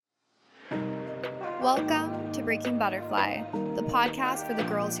Welcome to Breaking Butterfly, the podcast for the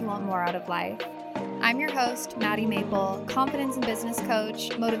girls who want more out of life. I'm your host, Maddie Maple, confidence and business coach,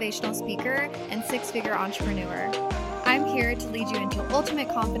 motivational speaker, and six-figure entrepreneur. I'm here to lead you into ultimate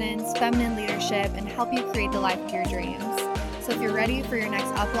confidence, feminine leadership, and help you create the life of your dreams. So if you're ready for your next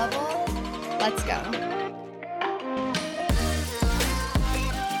up level, let's go.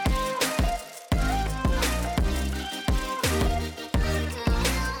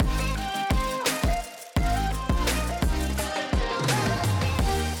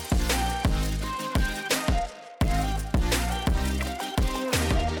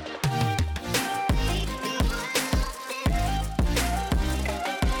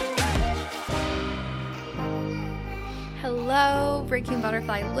 Hello, Breaking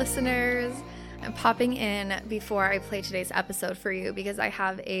Butterfly listeners. I'm popping in before I play today's episode for you because I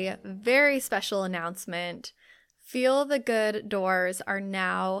have a very special announcement. Feel the Good doors are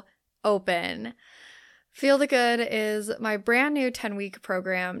now open. Feel the Good is my brand new 10-week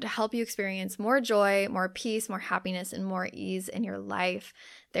program to help you experience more joy, more peace, more happiness, and more ease in your life.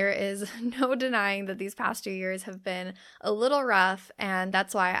 There is no denying that these past 2 years have been a little rough, and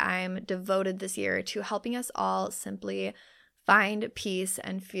that's why I'm devoted this year to helping us all simply find peace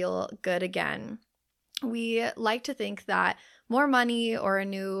and feel good again. We like to think that more money or a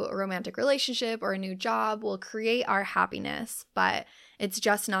new romantic relationship or a new job will create our happiness, but it's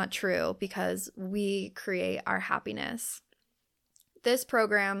just not true because we create our happiness. This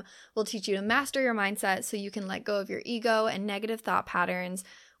program will teach you to master your mindset so you can let go of your ego and negative thought patterns,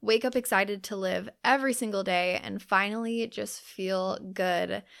 wake up excited to live every single day, and finally just feel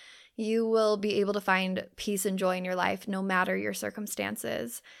good. You will be able to find peace and joy in your life no matter your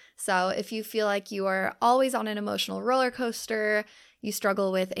circumstances. So if you feel like you are always on an emotional roller coaster, you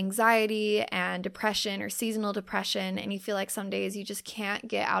struggle with anxiety and depression or seasonal depression, and you feel like some days you just can't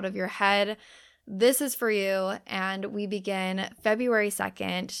get out of your head, this is for you. And we begin February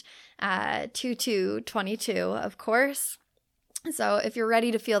 2nd, 22, of course. So if you're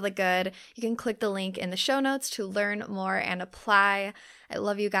ready to feel the good, you can click the link in the show notes to learn more and apply. I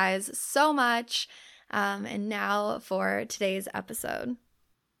love you guys so much. And now for today's episode.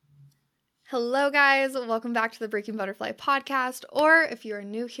 Hello, guys. Welcome back to the Breaking Butterfly podcast. Or if you are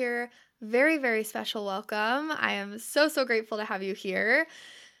new here, very, very special welcome. I am so grateful to have you here.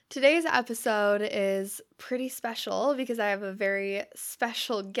 Today's episode is pretty special because I have a very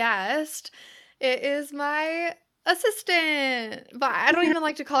special guest. It is my assistant, but I don't even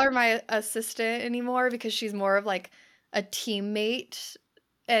like to call her my assistant anymore because she's more of like a teammate.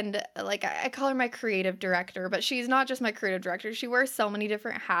 And like I call her my creative director, but she's not just my creative director. She wears so many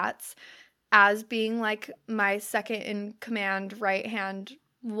different hats as being like my second in command right hand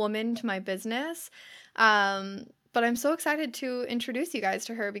woman to my business. But I'm so excited to introduce you guys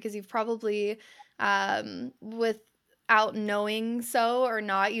to her because you've probably, without knowing so or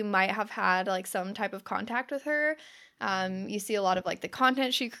not, you might have had like some type of contact with her. You see a lot of like the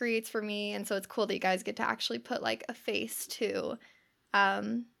content she creates for me. And so it's cool that you guys get to actually put like a face to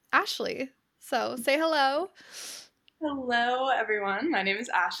Ashley. So say hello. Hello, everyone. My name is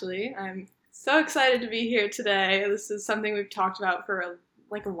Ashley. I'm so excited to be here today. This is something we've talked about for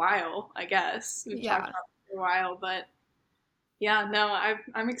a while, I guess. We've talked about it for a while, but yeah, no,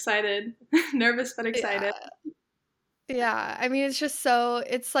 I'm excited. Nervous, but excited. Yeah. I mean,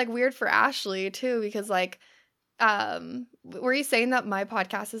 it's like weird for Ashley too, because like, were you saying that my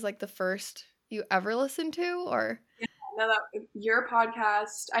podcast is like the first you ever listened to, or? No, your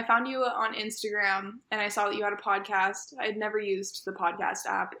podcast, I found you on Instagram and I saw that you had a podcast. I'd never used the podcast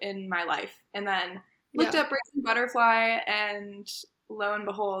app in my life. And then looked up Breaking Butterfly, and lo and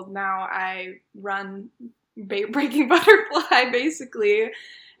behold, now I run Breaking Butterfly basically.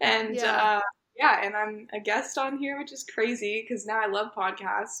 And and I'm a guest on here, which is crazy because now I love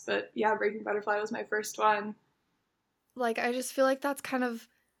podcasts. But yeah, Breaking Butterfly was my first one. Like, I just feel like that's kind of,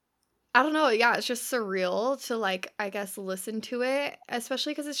 I don't know. Yeah, it's just surreal to like, I guess, listen to it,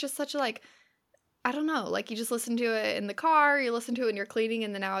 especially because it's just such a like, I don't know, like you just listen to it in the car, you listen to it when you're cleaning,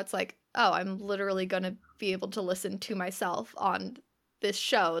 and then now it's like, oh, I'm literally going to be able to listen to myself on this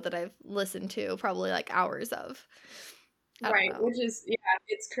show that I've listened to probably like hours of. Right, which is, yeah,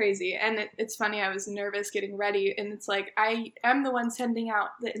 it's crazy. And it's funny, I was nervous getting ready, and it's like, I am the one sending out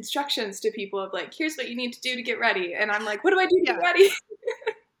the instructions to people of like, here's what you need to do to get ready. And I'm like, what do I do to get ready?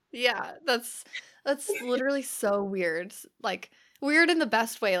 Yeah, that's literally so weird. Like, weird in the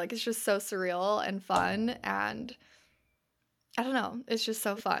best way. Like, it's just so surreal and fun, and I don't know, it's just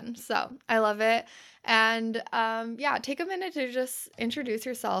so fun. So I love it. And yeah, take a minute to just introduce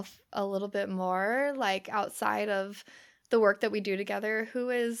yourself a little bit more, like outside of the work that we do together. Who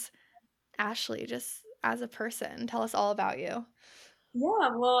is Ashley, just as a person. Tell us all about you. Yeah,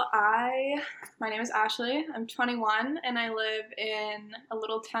 well, my name is Ashley. I'm 21 and I live in a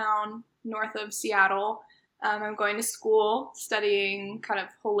little town north of Seattle. I'm going to school studying kind of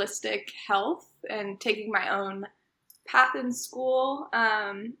holistic health and taking my own path in school.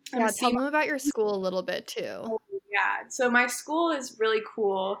 I'm a Yeah, tell senior. them about your school a little bit too. Yeah, so my school is really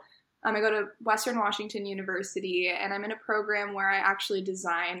cool. I go to Western Washington University, and I'm in a program where I actually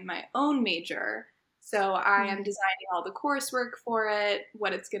design my own major. So I am designing all the coursework for it,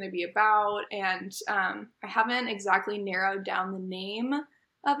 what it's going to be about, and I haven't exactly narrowed down the name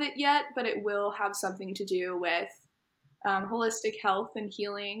of it yet, but it will have something to do with holistic health and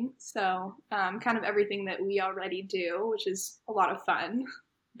healing. So kind of everything that we already do, which is a lot of fun. It's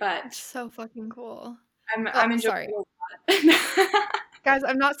But so fucking cool. I'm enjoying Sorry. it a lot. Guys,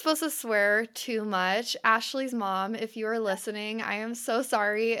 I'm not supposed to swear too much. Ashley's mom, if you are listening, I am so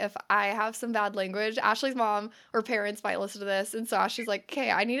sorry if I have some bad language. Ashley's mom or parents might listen to this. And so Ashley's like,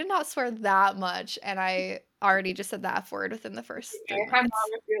 okay, I need to not swear that much. And I already just said that F word within the first 3 Okay, hi, minutes.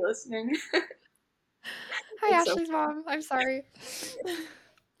 Mom, if you're listening. Hi, It's so Ashley's mom. I'm sorry.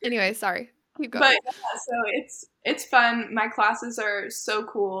 Anyway, sorry. Keep But going. yeah, so it's fun. My classes are so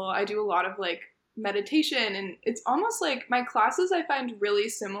cool. I do a lot of like meditation, and it's almost like my classes I find really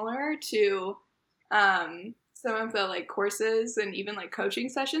similar to some of the like courses and even like coaching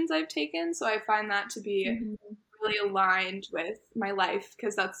sessions I've taken. So I find that to be really aligned with my life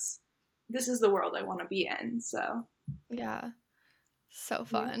because this is the world I want to be in. So Yeah. So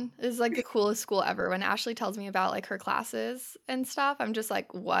fun. It's like the coolest school ever. When Ashley tells me about like her classes and stuff, I'm just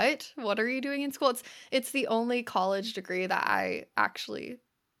like, what? What are you doing in school? It's the only college degree that I actually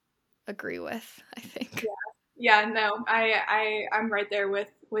agree with, I think. yeah, no, I'm right there with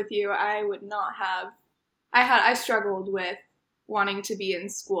you. I would not have. I struggled with wanting to be in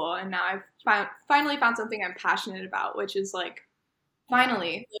school, and now I've finally found something I'm passionate about, which is like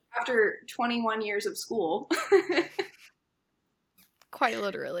finally after 21 years of school. Quite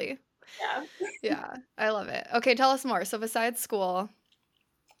literally. Yeah. Yeah, I love it. Okay, tell us more. So besides school.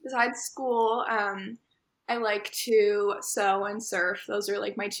 Besides school, I like to sew and surf. Those are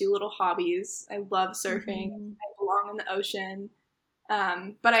like my two little hobbies. I love surfing. I belong in the ocean.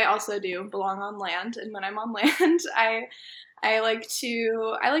 But I also do belong on land, and when I'm on land, I like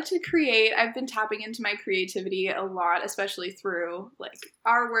to create. I've been tapping into my creativity a lot, especially through like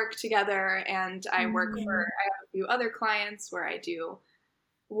our work together, and I have a few other clients where I do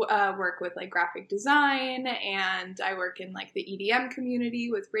work with like graphic design, and I work in like the EDM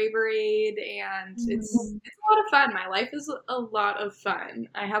community with Raverade, and it's a lot of fun. My life is a lot of fun.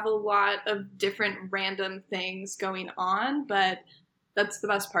 I have a lot of different random things going on, but that's the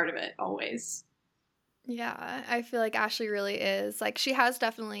best part of it always. Yeah, I feel like Ashley really is. Like she has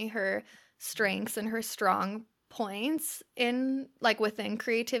definitely her strengths and her strong points in like within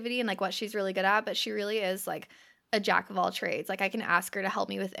creativity and like what she's really good at, but she really is like a jack of all trades. Like I can ask her to help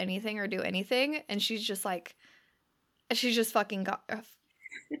me with anything or do anything and she's just fucking got cool.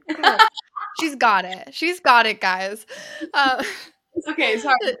 She's got it. She's got it, guys. It's okay,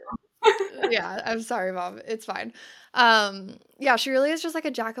 sorry. Yeah, I'm sorry, Mom. It's fine. Yeah, she really is just like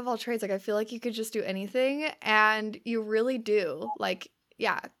a jack of all trades. Like I feel like you could just do anything and you really do. Like,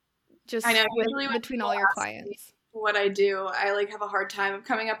 yeah, just I know, usually when between all your clients. what I do, I like have a hard time of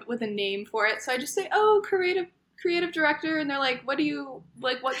coming up with a name for it. So I just say, "Oh, creative director," and they're like, "What do you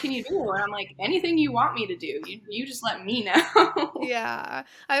like? What can you do?" And I'm like, "Anything you want me to do. You just let me know." Yeah.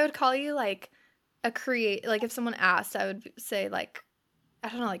 I would call you like like if someone asked, I would say like I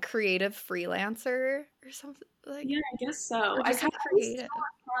don't know, like creative freelancer or something like Yeah, I guess so. or I just kind like of just creative.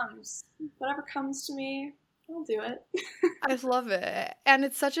 comes. Whatever comes to me, I'll do it. I love it. And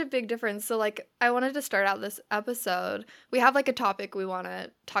it's such a big difference. So like I wanted to start out this episode. We have like a topic we want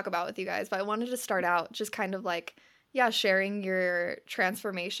to talk about with you guys, but I wanted to start out just kind of like sharing your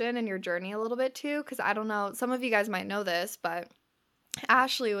transformation and your journey a little bit too cuz I don't know, some of you guys might know this, but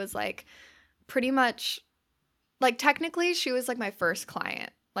Ashley was like pretty much like technically she was like my first client,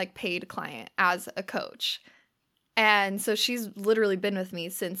 like paid client as a coach. And so she's literally been with me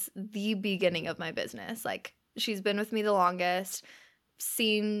since the beginning of my business. Like she's been with me the longest,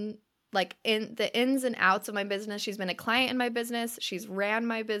 seen like in the ins and outs of my business. She's been a client in my business. She's ran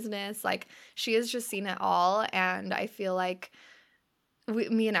my business. Like she has just seen it all. And I feel like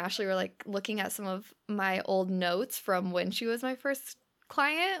me and Ashley were like looking at some of my old notes from when she was my first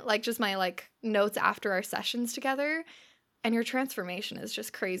client, like just my like notes after our sessions together. And your transformation is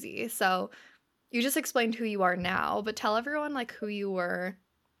just crazy. So you just explained who you are now, but tell everyone like who you were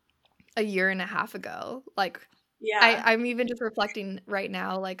a year and a half ago. Like Yeah. I'm even just reflecting right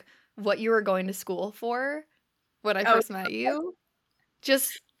now, like what you were going to school for when I Oh, first met you?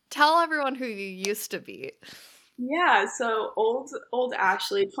 Just tell everyone who you used to be. yeah, so old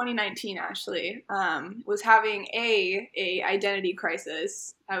Ashley, 2019 Ashley, was having a identity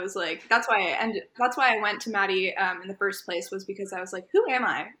crisis. I was like, that's why I went to Maddie in the first place, was because I was like, who am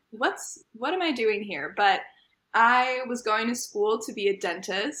I? What am I doing here? But I was going to school to be a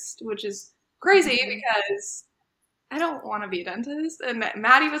dentist, which is crazy because I don't want to be a dentist. And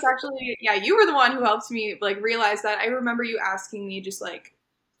Maddie was actually, yeah, you were the one who helped me like realize that. I remember you asking me just like,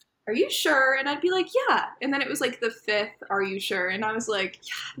 are you sure? And I'd be like, yeah. And then it was like the fifth, are you sure? And I was like,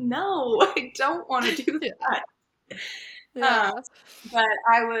 yeah, no, I don't want to do that. Yeah. But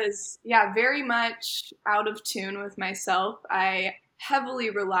I was, yeah, very much out of tune with myself. I heavily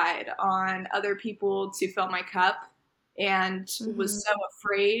relied on other people to fill my cup and was so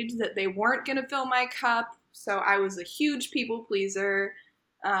afraid that they weren't going to fill my cup. So I was a huge people pleaser.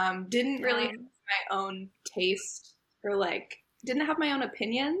 Didn't really have my own taste, or like didn't have my own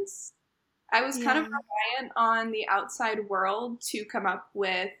opinions. I was kind of reliant on the outside world to come up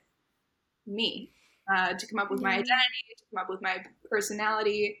with me, to come up with my identity, to come up with my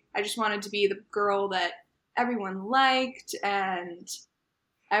personality. I just wanted to be the girl that everyone liked, and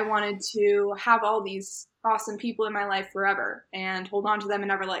I wanted to have all these awesome people in my life forever and hold on to them and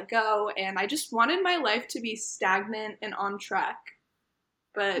never let go. And I just wanted my life to be stagnant and on track.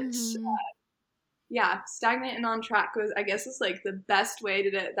 But yeah, stagnant and on track was, I guess, is like the best way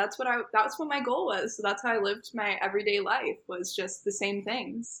to do it. That's what my goal was. So that's how I lived my everyday life, was just the same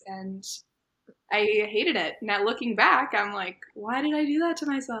things. And I hated it. Now looking back, I'm like, why did I do that to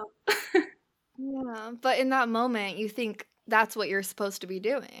myself? Yeah, but in that moment, you think that's what you're supposed to be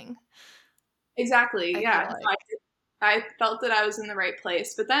doing. Exactly. I Yeah. feel So like. I felt that I was in the right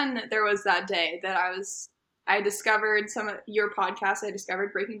place. But then there was that day that I discovered some of your podcast. I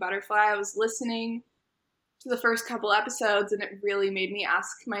discovered Breaking Butterfly. I was listening to the first couple episodes, and it really made me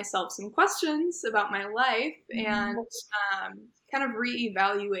ask myself some questions about my life and kind of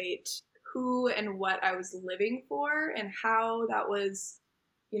reevaluate who and what I was living for, and how that was,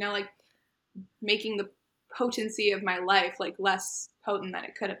 like making the potency of my life like less potent than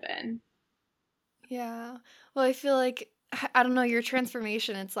it could have been. Yeah. Well, I feel like, I don't know, your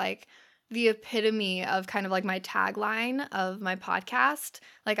transformation, it's like the epitome of kind of like my tagline of my podcast.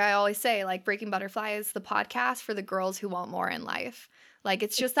 Like I always say, like Breaking Butterfly is the podcast for the girls who want more in life. Like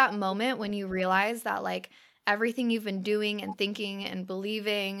it's just that moment when you realize that like everything you've been doing and thinking and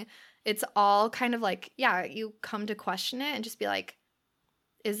believing, it's all kind of like, yeah, you come to question it and just be like,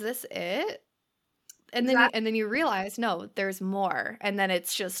 is this it? And then you realize, no, there's more. And then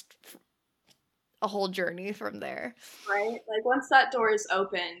it's just a whole journey from there. Right? Like once that door is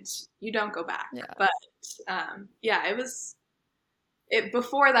opened, you don't go back. Yeah. But yeah, it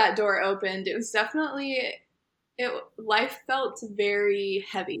before that door opened, it was definitely life felt very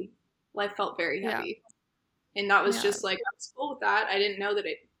heavy. Life felt very heavy. And that was just like, I was cool with that. I didn't know that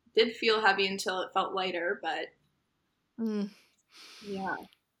it did feel heavy until it felt lighter, but yeah.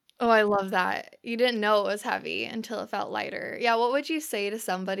 Oh, I love that. You didn't know it was heavy until it felt lighter. Yeah, what would you say to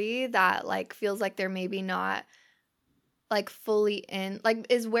somebody that like feels like they're maybe not like fully in, like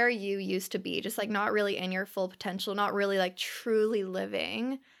is where you used to be, just like not really in your full potential, not really like truly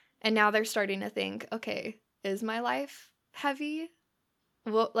living, and now they're starting to think, okay, is my life heavy?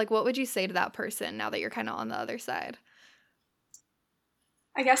 What would you say to that person now that you're kind of on the other side?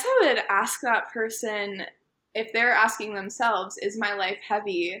 I guess I would ask that person, if they're asking themselves, is my life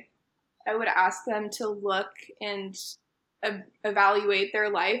heavy? I would ask them to look and evaluate their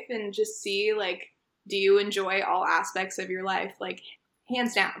life and just see, like, do you enjoy all aspects of your life? Like,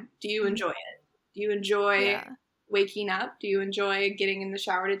 hands down, do you enjoy it? Do you enjoy waking up? Do you enjoy getting in the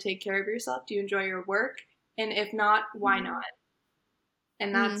shower to take care of yourself? Do you enjoy your work? And if not, why not?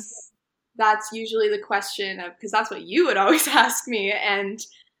 And that's usually the question of, because that's what you would always ask me. And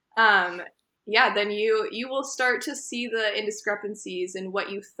yeah, then you will start to see the indiscrepancies in what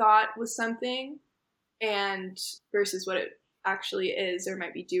you thought was something and versus what it actually is or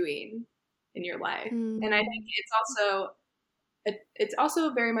might be doing in your life. And I think it's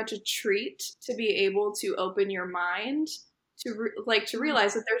also very much a treat to be able to open your mind to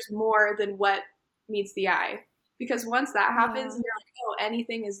realize that there's more than what meets the eye. Because once that happens and you're like, oh,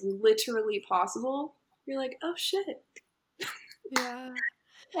 anything is literally possible, you're like, oh shit. Yeah.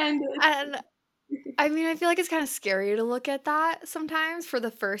 And I mean, I feel like it's kind of scary to look at that sometimes for the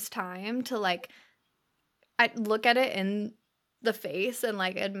first time, to like look at it in the face and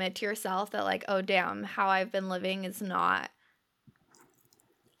like admit to yourself that like, oh damn, how I've been living is not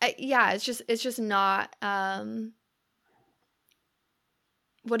it's just not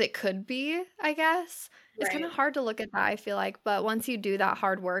what it could be, I guess. It's kind of Right. hard to look at that, I feel like, but once you do that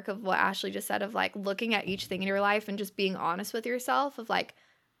hard work of what Ashley just said, of like looking at each thing in your life and just being honest with yourself of like,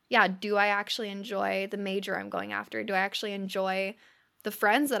 yeah, do I actually enjoy the major I'm going after? Do I actually enjoy the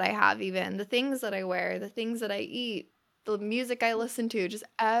friends that I have, even the things that I wear, the things that I eat, the music I listen to, just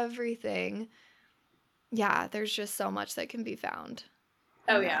everything? Yeah, there's just so much that can be found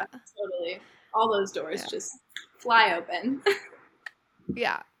Oh in yeah, that. totally. All those doors Yeah. just fly open.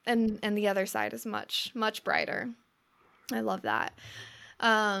 Yeah. And the other side is much, much brighter. I love that.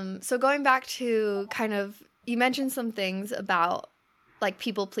 So going back to kind of, you mentioned some things about like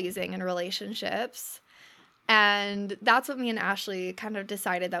people pleasing in relationships. And that's what me and Ashley kind of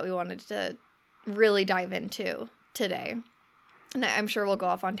decided that we wanted to really dive into today. And I'm sure we'll go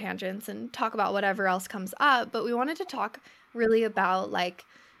off on tangents and talk about whatever else comes up, but we wanted to talk really about like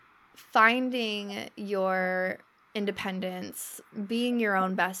finding your independence, being your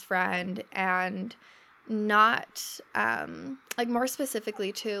own best friend, and not like more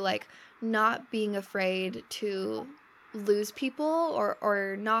specifically to like not being afraid to lose people,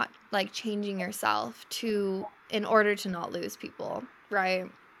 or not like changing yourself to in order to not lose people, right?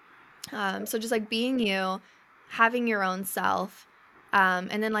 So just like being you, having your own self,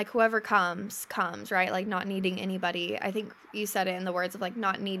 and then like whoever comes, right? Like not needing anybody. I think you said it in the words of like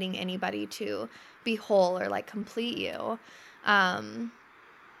not needing anybody to be whole or like complete you. Um,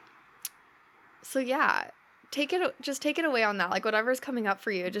 so yeah, take it away on that. Like whatever's coming up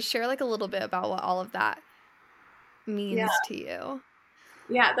for you, just share like a little bit about what all of that Yeah. means to you.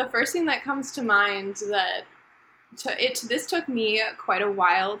 Yeah, the first thing that comes to mind that this took me quite a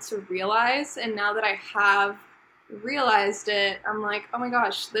while to realize, and now that I have realized it, I'm like, oh my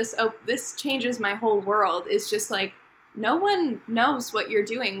gosh, this changes my whole world. It's just like no one knows what you're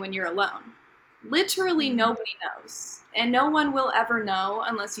doing when you're alone. Literally Mm. nobody knows, and no one will ever know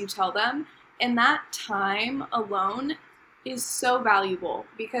unless you tell them. And that time alone is so valuable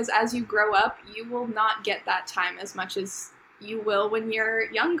because as you grow up, you will not get that time as much as you will when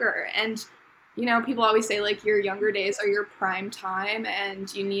you're younger. And people always say like your younger days are your prime time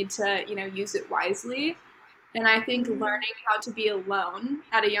and you need to, use it wisely. And I think Mhm. learning how to be alone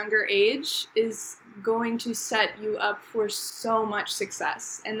at a younger age is going to set you up for so much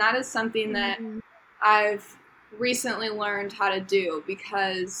success. And that is something that Mhm. I've recently learned how to do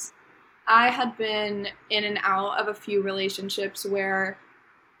because I had been in and out of a few relationships where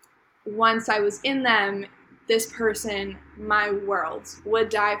once I was in them, this person, my world, would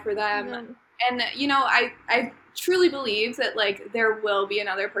die for them. Yeah. And I truly believe that like there will be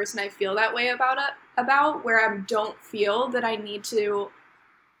another person I feel that way about where I don't feel that I need to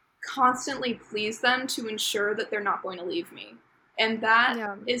constantly please them to ensure that they're not going to leave me. And that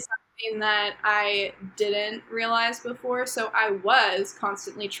Yeah. is something that I didn't realize before. So I was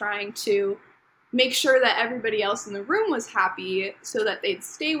constantly trying to make sure that everybody else in the room was happy so that they'd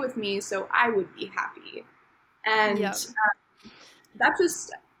stay with me so I would be happy. And Yeah. that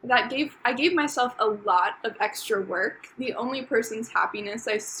just that gave I gave myself a lot of extra work. The only person's happiness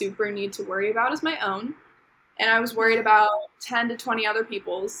I super need to worry about is my own. And I was worried Yeah. about 10 to 20 other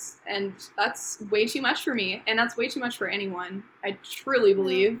people's, and that's way too much for me, and that's way too much for anyone. I truly Yeah.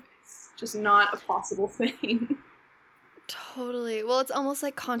 believe it's just not a possible thing. Totally. Well, it's almost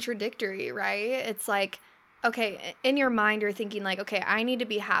like contradictory, right? It's like, okay, in your mind, you're thinking, like, okay, I need to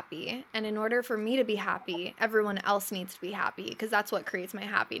be happy. And in order for me to be happy, everyone else needs to be happy because that's what creates my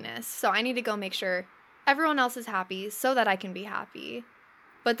happiness. So I need to go make sure everyone else is happy so that I can be happy.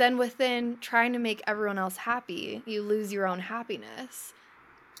 But then within trying to make everyone else happy, you lose your own happiness.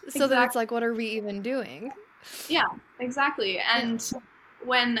 So then it's Exactly. like, what are we even doing? Yeah, exactly. Yeah.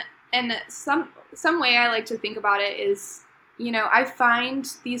 When and some way I like to think about it is, I find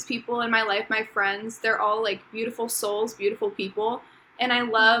these people in my life, my friends, they're all like beautiful souls, beautiful people, and I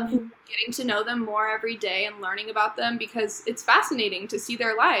love Mhm. getting to know them more every day and learning about them because it's fascinating to see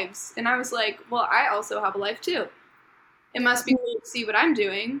their lives. And I was like, well, I also have a life too. It must Yep. be cool to see what I'm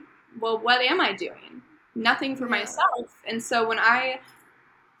doing. Well, what am I doing? Nothing for Yeah. myself. And so when I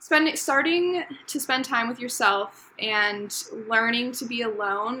starting to spend time with yourself and learning to be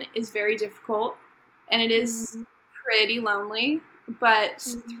alone is very difficult and it is Mhm. pretty lonely, but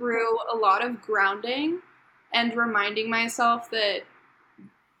Mhm. through a lot of grounding and reminding myself that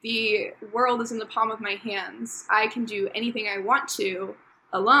the world is in the palm of my hands, I can do anything I want to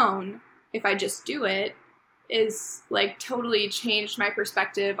alone if I just do it, is like totally changed my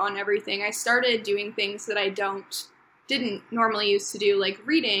perspective on everything. I started doing things that I didn't normally used to do, like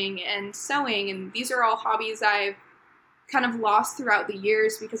reading and sewing, and these are all hobbies I've kind of lost throughout the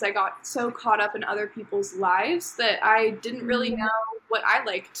years because I got so caught up in other people's lives that I didn't really Mhm. know what I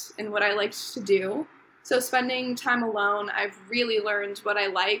liked and what I liked to do. So spending time alone, I've really learned what I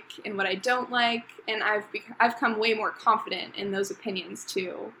like and what I don't like, and I've come way more confident in those opinions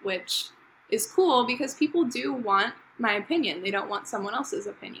too, which is cool because people do want my opinion. They don't want someone else's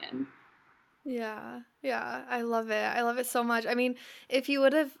opinion. Yeah. Yeah. I love it. I love it so much. I mean, if you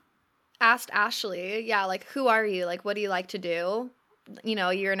would have asked Ashley, yeah, like, who are you? Like, what do you like to do? You know,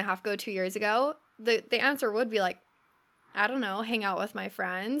 a year and a half ago, 2 years ago, the answer would be like, I don't know, hang out with my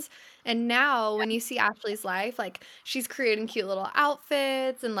friends. And now when you see Ashley's life, like she's creating cute little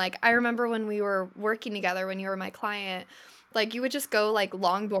outfits. And like, I remember when we were working together, when you were my client, like you would just go like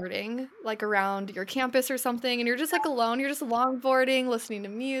longboarding, like around your campus or something. And you're just like alone. You're just longboarding, listening to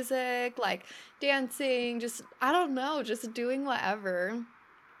music, like dancing, just, I don't know, just doing whatever.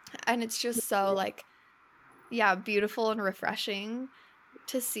 And it's just so like, yeah, beautiful and refreshing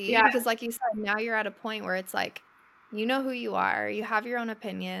to see Yeah. because like you said, now you're at a point where it's like, you know who you are, you have your own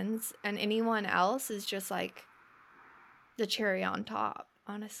opinions, and anyone else is just like the cherry on top,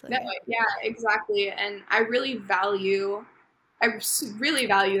 honestly. No, yeah, exactly. And I really value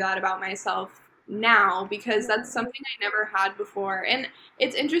that about myself now because that's something I never had before. And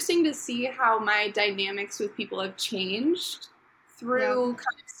it's interesting to see how my dynamics with people have changed through kind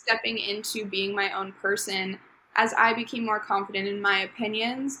of stepping into being my own person as I became more confident in my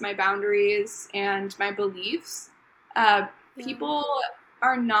opinions, my boundaries, and my beliefs. People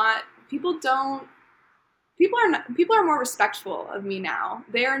are not people don't people are more respectful of me now.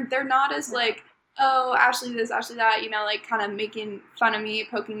 They're not as like, oh, Ashley this, Ashley that, you know, like kind of making fun of me,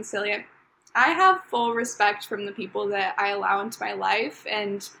 poking silly. I have full respect from the people that I allow into my life,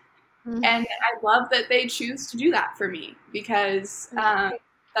 and I love that they choose to do that for me because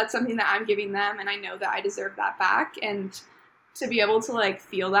that's something that I'm giving them, and I know that I deserve that back. And to be able to like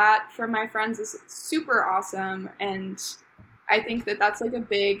feel that from my friends is super awesome. And I think that that's like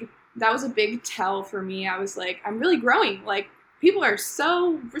that was a big tell for me. I was like, I'm really growing. Like people are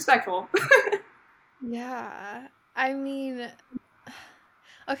so respectful. Yeah. I mean,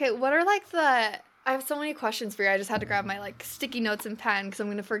 okay, what are like I have so many questions for you. I just had to grab my like sticky notes and pen because I'm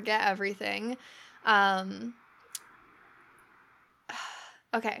going to forget everything.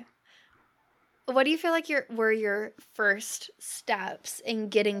 Okay. What do you feel like were your first steps in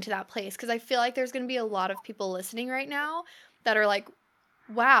getting to that place? Because I feel like there's going to be a lot of people listening right now that are like,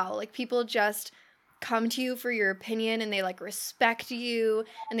 wow, like people just come to you for your opinion and they like respect you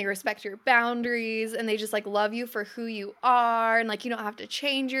and they respect your boundaries and they just like love you for who you are and like you don't have to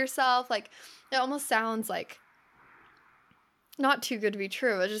change yourself. Like it almost sounds like not too good to be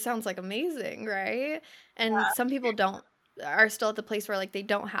true. It just sounds like amazing, right? And some people are still at the place where like they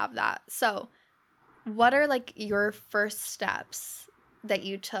don't have that. So what are like your first steps that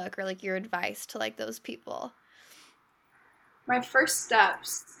you took or like your advice to like those people? My first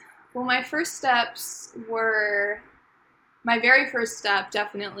steps were, my very first step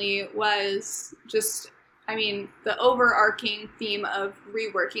definitely was just, I mean, the overarching theme of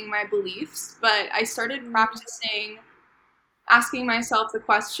reworking my beliefs. But I started practicing asking myself the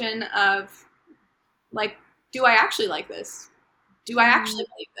question of, like, do I actually like this? Do I actually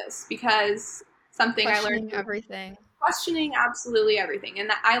believe this? Because something I learned. Questioning absolutely everything.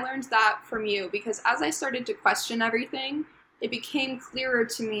 And I learned that from you because as I started to question everything, it became clearer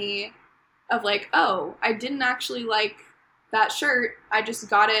to me of like, oh, I didn't actually like that shirt. I just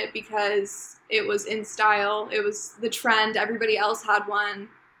got it because it was in style. It was the trend. Everybody else had one.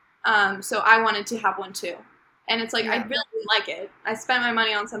 So I wanted to have one too. And it's like, I really didn't like it. I spent my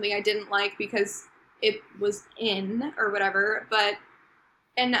money on something I didn't like because it was in or whatever.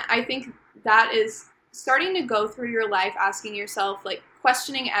 And I think that is starting to go through your life, asking yourself, like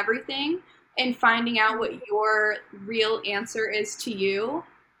questioning everything and finding out what your real answer is to you.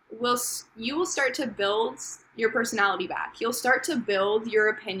 You will start to build your personality back. You'll start to build your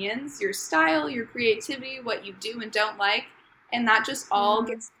opinions, your style, your creativity, what you do and don't like. And that just all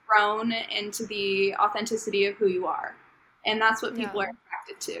gets thrown into the authenticity of who you are. And that's what people are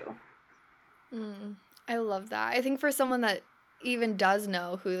attracted to. I love that. I think for someone that even does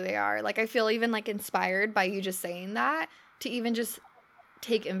know who they are, like I feel even like inspired by you just saying that to even just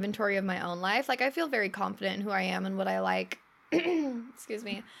take inventory of my own life. Like I feel very confident in who I am and what I like, excuse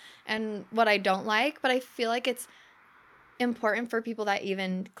me, and what I don't like. But I feel like it's important for people that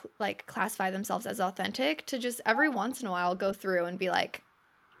even like classify themselves as authentic to just every once in a while go through and be like,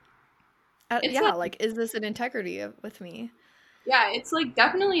 like, is this an integrity with me? Yeah, it's like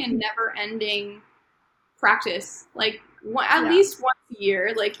definitely a never ending practice. Like at least once a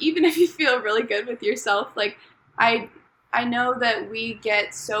year, like even if you feel really good with yourself, like I know that we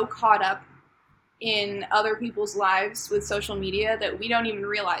get so caught up in other people's lives with social media that we don't even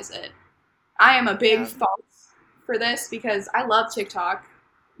realize it. I am a big false for this because I love TikTok,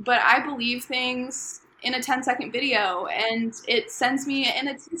 but I believe things in a 10-second video and it sends me in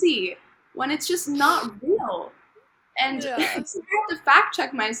a tizzy when it's just not real. And so I have to fact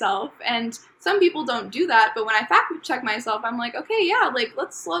check myself, and some people don't do that, but when I fact check myself, I'm like, okay, yeah, like,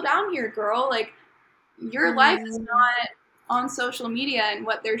 let's slow down here, girl. Like, your life is not on social media, and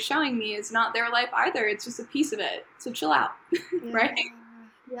what they're showing me is not their life either. It's just a piece of it. So chill out, right?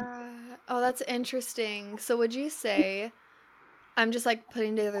 Yeah. Oh, that's interesting. So would you say, I'm just like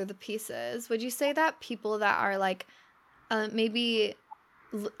putting together the pieces, would you say that people that are like maybe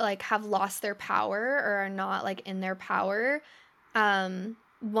like have lost their power or are not like in their power,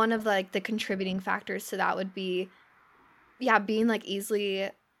 one of like the contributing factors to that would be being like easily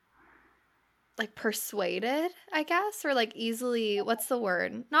like persuaded, I guess, or like easily, what's the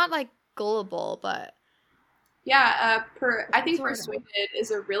word, not like gullible, but I think persuaded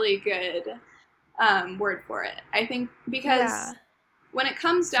is a really good word for it. I think because when it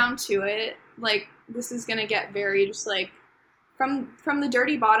comes down to it, like, this is gonna get very just like from the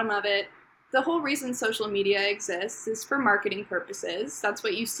dirty bottom of it, the whole reason social media exists is for marketing purposes. That's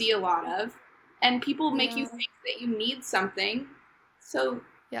what you see a lot of. And people make you think that you need something. So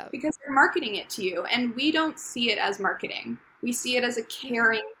because they're marketing it to you. And we don't see it as marketing. We see it as a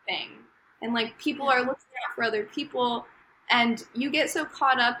caring thing. And like, people are looking out for other people, and you get so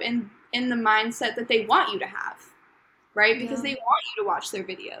caught up in the mindset that they want you to have, right? Because they want you to watch their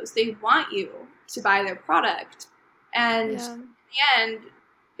videos. They want you to buy their product. And in the end,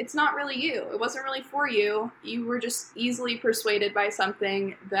 it's not really you. It wasn't really for you. You were just easily persuaded by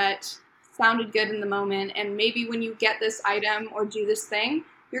something that sounded good in the moment. And maybe when you get this item or do this thing,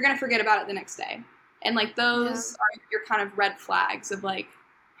 you're going to forget about it the next day. And like, those are your kind of red flags of like,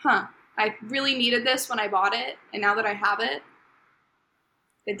 I really needed this when I bought it. And now that I have it,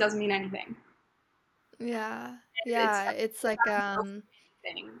 it doesn't mean anything. Yeah. It's like,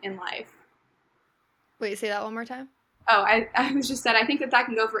 thing in life. Wait, say that one more time. Oh, I was just said, I think that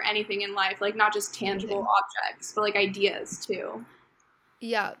can go for anything in life, like not just tangible objects, but like ideas too.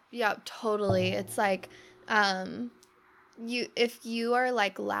 Yeah, totally. It's like, if you are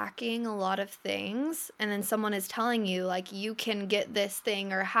like lacking a lot of things, and then someone is telling you like you can get this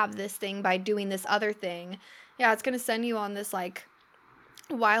thing or have this thing by doing this other thing, it's going to send you on this like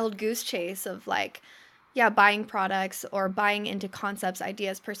wild goose chase of like, buying products or buying into concepts,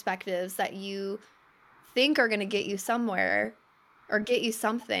 ideas, perspectives that you think are going to get you somewhere or get you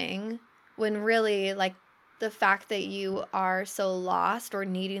something, when really like the fact that you are so lost or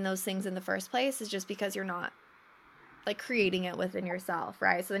needing those things in the first place is just because you're not like creating it within yourself,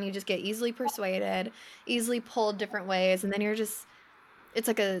 right? So then you just get easily persuaded, easily pulled different ways, and then it's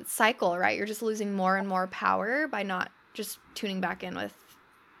like a cycle, right? You're just losing more and more power by not just tuning back in with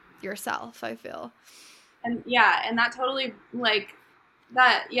yourself, I feel. And and that totally like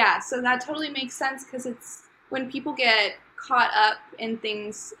that, so that totally makes sense, because it's when people get caught up in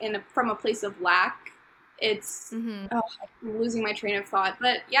things from a place of lack, it's I'm losing my train of thought,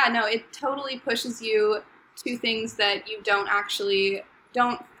 but it totally pushes you to things that you don't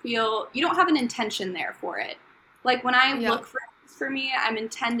feel, you don't have an intention there for it. Like when I look for me, I'm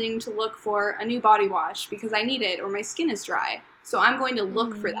intending to look for a new body wash because I need it or my skin is dry, so I'm going to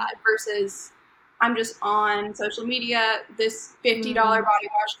look for that, versus I'm just on social media, this $50 body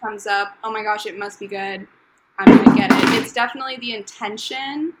wash comes up, oh my gosh, it must be good, I'm going to get it. It's definitely the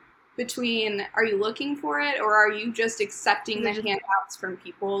intention between, are you looking for it, or are you just accepting the handouts from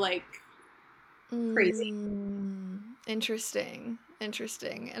people like crazy? Interesting.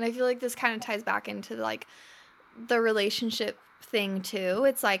 And I feel like this kind of ties back into like the relationship thing too.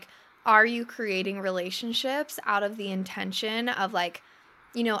 It's like, are you creating relationships out of the intention of like,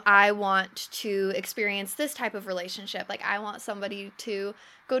 I want to experience this type of relationship. Like, I want somebody to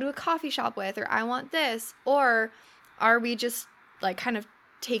go to a coffee shop with, or I want this. Or are we just like kind of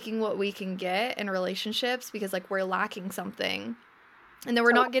taking what we can get in relationships because like we're lacking something, and then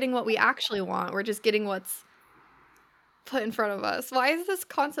we're not getting what we actually want. We're just getting what's put in front of us. Why is this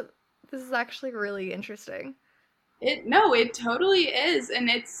concept? This is actually really interesting. It totally is. And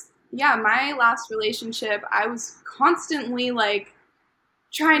it's, my last relationship, I was constantly like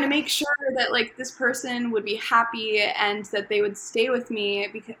trying to make sure that like this person would be happy and that they would stay with me,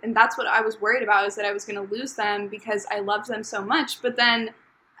 and that's what I was worried about, is that I was going to lose them because I loved them so much. But then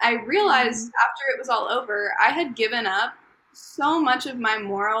I realized after it was all over, I had given up so much of my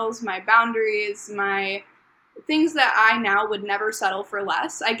morals, my boundaries, my things that I now would never settle for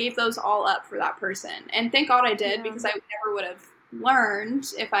less. I gave those all up for that person. And thank God I did, because I never would have learned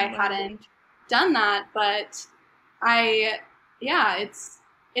if I hadn't done that, but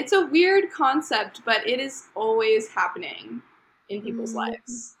it's a weird concept, but it is always happening in people's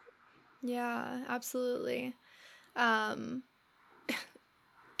lives. Yeah, absolutely. Can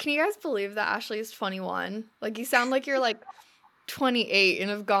you guys believe that Ashley is 21? Like, you sound like you're like 28 and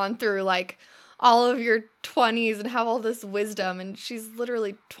have gone through like all of your 20s and have all this wisdom, and she's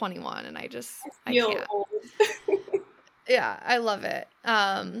literally 21, and I can't. Old. Yeah, I love it.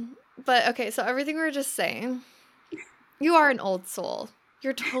 But okay, so everything we were just saying, you are an old soul.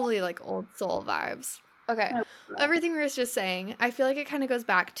 You're totally like old soul vibes. Okay. Everything we were just saying, I feel like it kind of goes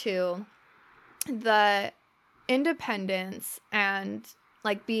back to the independence and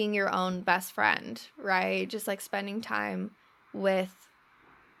like being your own best friend, right? Just like spending time with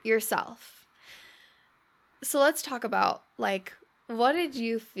yourself. So let's talk about like, what did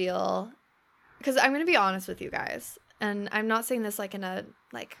you feel? Because I'm going to be honest with you guys, and I'm not saying this like in a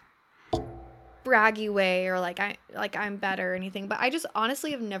like braggy way or like I'm better or anything, but I just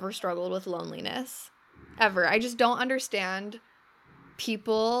honestly have never struggled with loneliness ever. I just don't understand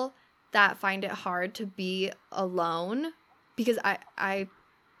people that find it hard to be alone, because I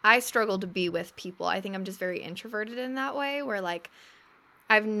struggle to be with people. I think I'm just very introverted in that way, where like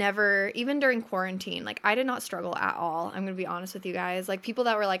I've never, even during quarantine, like I did not struggle at all. I'm going to be honest with you guys. Like people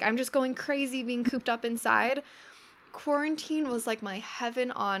that were like, I'm just going crazy being cooped up inside. Quarantine was like my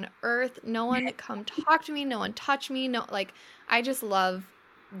heaven on earth. No one come talk to me. No one touch me. No, like I just love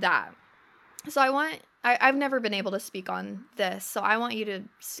that. So I've never been able to speak on this. So I want you to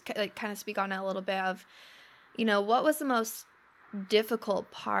like kind of speak on it a little bit of, you know, what was the most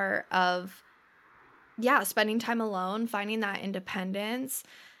difficult part of spending time alone, finding that independence,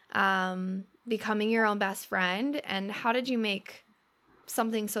 becoming your own best friend, and how did you make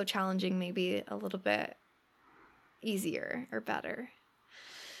something so challenging maybe a little bit easier or better?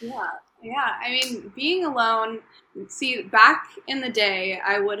 Yeah. I mean, being alone, see, back in the day,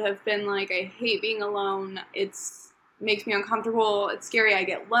 I would have been like, I hate being alone. Makes me uncomfortable. It's scary. I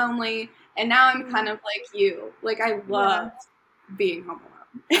get lonely. And now I'm kind of like you. Like, I love being home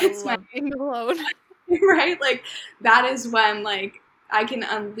alone. It's I love being alone. Right? Like, that is when, like, I can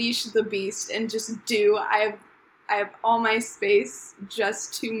unleash the beast and just do. I have all my space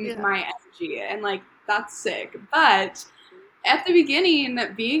just to my energy. And, like, that's sick. But at the beginning,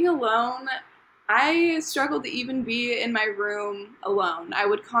 being alone, I struggled to even be in my room alone. I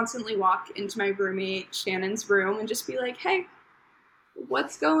would constantly walk into my roommate Shannon's room and just be like, hey,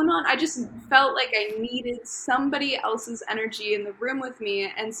 what's going on? I just felt like I needed somebody else's energy in the room with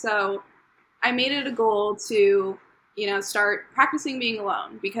me. And so I made it a goal to, start practicing being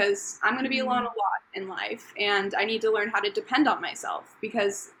alone, because I'm going to be alone a lot in life, and I need to learn how to depend on myself,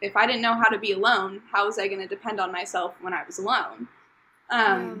 because if I didn't know how to be alone, how was I going to depend on myself when I was alone?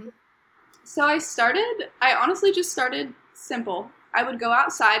 So I honestly just started simple. I would go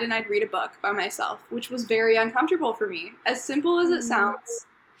outside and I'd read a book by myself, which was very uncomfortable for me. As simple as it sounds,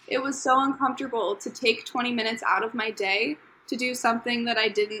 it was so uncomfortable to take 20 minutes out of my day to do something that I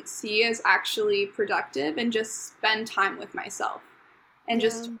didn't see as actually productive and just spend time with myself and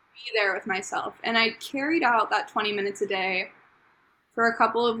just be there with myself. And I carried out that 20 minutes a day for a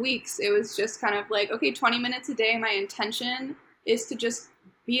couple of weeks. It was just kind of like, okay, 20 minutes a day, my intention is to just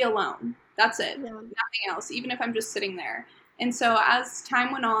be alone. That's it. Nothing else, even if I'm just sitting there. And so as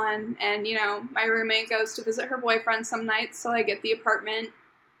time went on, and, my roommate goes to visit her boyfriend some nights, so I get the apartment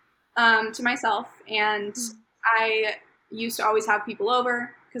to myself. And I used to always have people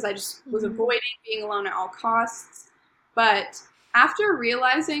over because I just was avoiding being alone at all costs. But after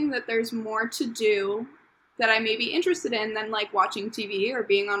realizing that there's more to do that I may be interested in than like watching TV or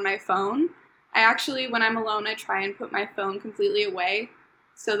being on my phone, I actually, when I'm alone, I try and put my phone completely away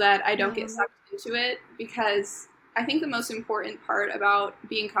so that I don't get sucked into it, because I think the most important part about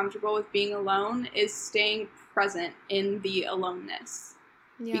being comfortable with being alone is staying present in the aloneness.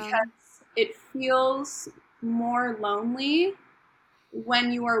 Because it feels more lonely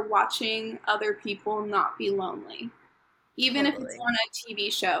when you are watching other people not be lonely. Even if it's on a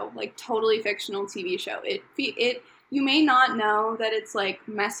TV show, like totally fictional TV show, you may not know that it's like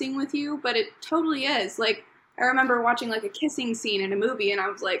messing with you, but it totally is. Like, I remember watching like a kissing scene in a movie, and I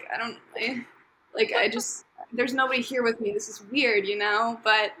was like, there's nobody here with me. This is weird,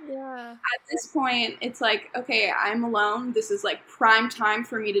 But at this point, it's like, okay, I'm alone. This is like prime time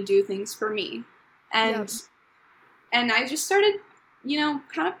for me to do things for me. And I just started,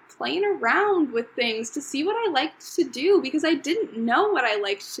 kind of playing around with things to see what I liked to do, because I didn't know what I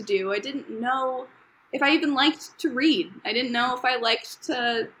liked to do. I didn't know if I even liked to read. I didn't know if I liked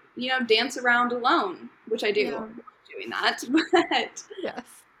to, dance around alone, which I do. Doing that, but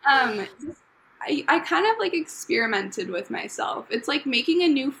I kind of like experimented with myself. It's like making a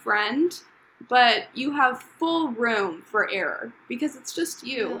new friend, but you have full room for error because it's just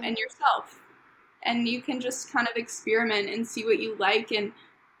you and yourself. And you can just kind of experiment and see what you like, and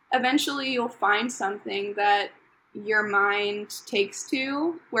eventually you'll find something that your mind takes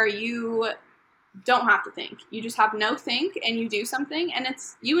to where you don't have to think. You just have no think and you do something and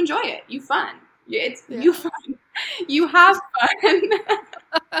you enjoy it. You fun. You fun. You have fun.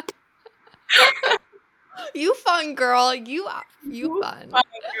 You fun girl. You fun.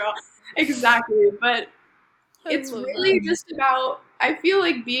 Girl. Exactly. But it's really just about, I feel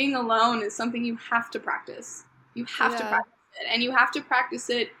like being alone is something you have to practice. You have to practice it, and you have to practice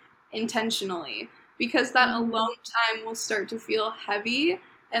it intentionally, because that alone time will start to feel heavy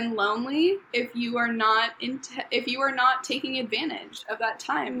and lonely if you are not taking advantage of that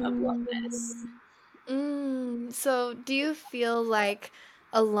time of aloneness. So do you feel like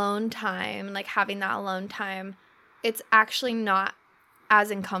alone time, like having that alone time, it's actually not as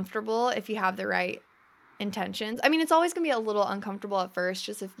uncomfortable if you have the right intentions? I mean, it's always going to be a little uncomfortable at first,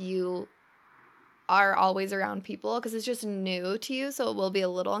 just if you are always around people, because it's just new to you, so it will be a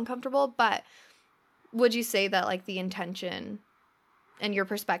little uncomfortable. But would you say that like the intention and your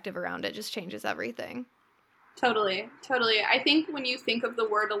perspective around it just changes everything? Totally. I think when you think of the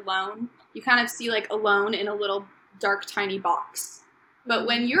word alone, you kind of see like alone in a little dark, tiny box. But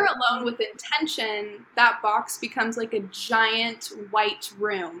when you're alone with intention, that box becomes like a giant white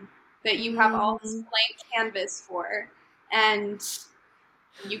room that you have all this blank canvas for, and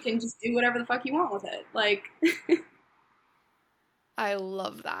you can just do whatever the fuck you want with it. Like, I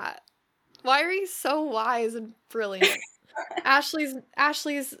love that. Why are you so wise and brilliant? Ashley's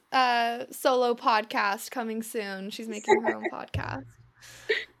solo podcast coming soon. She's making her own podcast.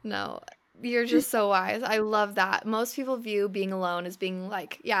 No, you're just so wise. I love that. Most people view being alone as being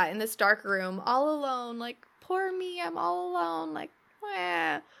like, yeah, in this dark room, all alone, like, poor me, I'm all alone, like,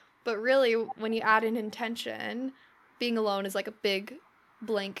 eh. But really, when you add in intention, being alone is like a big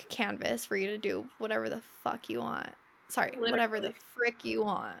blank canvas for you to do whatever the fuck you want. Sorry, literally. Whatever the frick you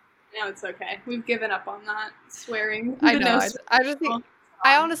want. No, it's okay. We've given up on that swearing. I know. I just think,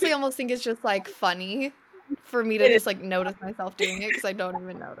 I honestly almost think it's just like funny for me to just like notice myself doing it, because I don't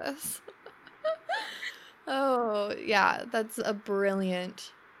even notice. Oh, yeah, that's a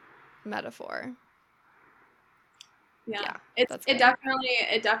brilliant metaphor. Yeah, it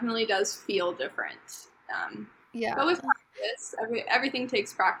definitely does feel different. But with practice, everything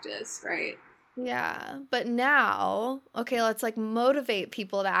takes practice, right? Yeah, but now, okay, let's like motivate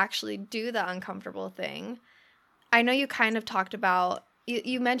people to actually do the uncomfortable thing. I know you kind of talked about,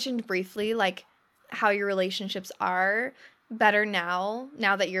 you mentioned briefly like how your relationships are better now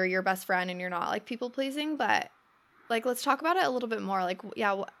that you're your best friend and you're not like people pleasing, but like let's talk about it a little bit more. Like,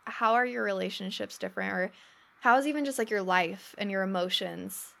 yeah, how are your relationships different, or how is even just like your life and your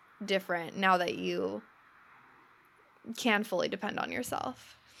emotions different now that you can fully depend on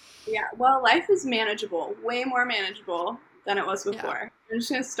yourself? Yeah, well, life is manageable, way more manageable than it was before. Yeah. I'm just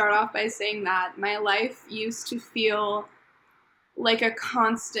going to start off by saying that my life used to feel like a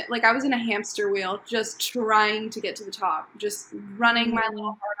constant, like I was in a hamster wheel just trying to get to the top, just running my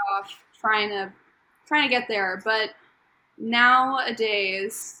little heart off, trying to get there. But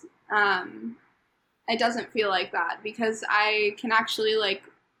nowadays, it doesn't feel like that, because I can actually like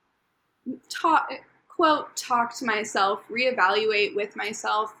talk to myself, reevaluate with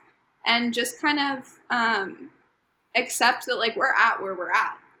myself, and just kind of accept that like we're at where we're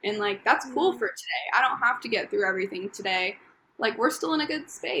at, and like that's cool for today. I don't have to get through everything today. Like, we're still in a good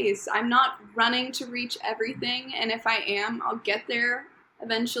space. I'm not running to reach everything, and if I am, I'll get there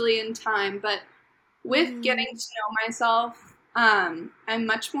eventually in time. But with getting to know myself, I'm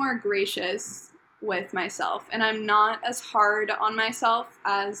much more gracious with myself, and I'm not as hard on myself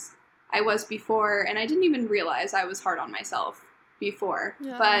as I was before, and I didn't even realize I was hard on myself before.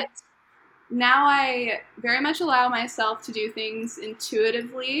 Yeah. But now I very much allow myself to do things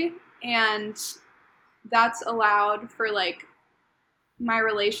intuitively, and that's allowed for like my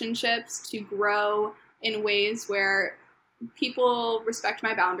relationships to grow in ways where people respect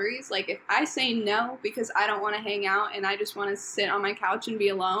my boundaries. Like, if I say no because I don't want to hang out and I just want to sit on my couch and be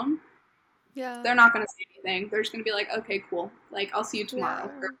alone, they're not going to say anything. They're just going to be like, okay, cool. Like, I'll see you tomorrow.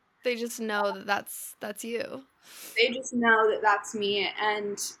 Yeah. They just know that that's you. They just know that that's me.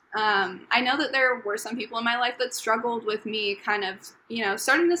 And I know that there were some people in my life that struggled with me kind of,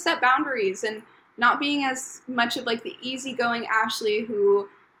 starting to set boundaries and not being as much of like the easygoing Ashley who,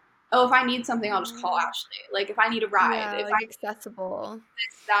 oh, if I need something, I'll just call Ashley. Like, if I need a ride, if like accessible.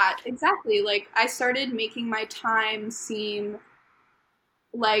 That exactly. Like, I started making my time seem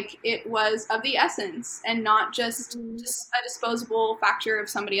like it was of the essence and not just a disposable factor of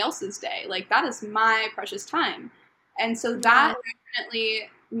somebody else's day. Like that is my precious time. And so that definitely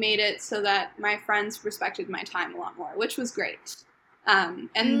made it so that my friends respected my time a lot more, which was great. And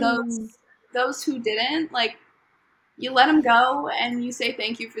those who didn't, like, you let them go and you say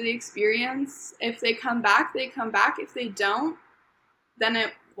thank you for the experience. If they come back, they come back. If they don't, then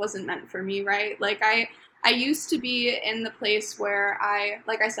it wasn't meant for me, right? Like I used to be in the place where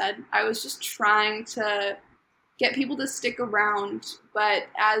like I said, I was just trying to get people to stick around, but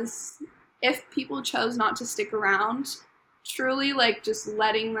if people chose not to stick around, truly like just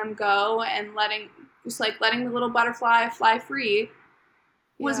letting them go and letting the little butterfly fly free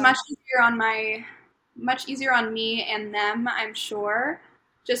was much easier on me and them, I'm sure,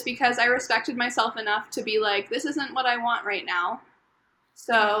 just because I respected myself enough to be like, this isn't what I want right now.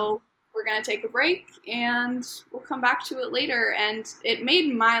 So we're going to take a break and we'll come back to it later. And it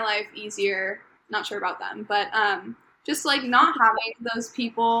made my life easier. Not sure about them, but just like not having those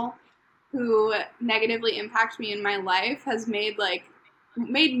people who negatively impact me in my life has made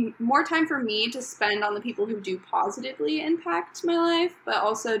more time for me to spend on the people who do positively impact my life, but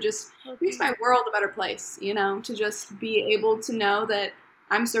also just makes my world a better place, you know, to just be able to know that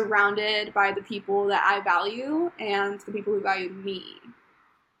I'm surrounded by the people that I value and the people who value me.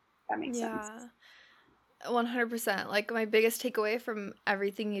 That makes sense. 100%. Like my biggest takeaway from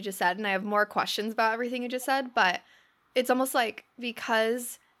everything you just said, and I have more questions about everything you just said, but it's almost like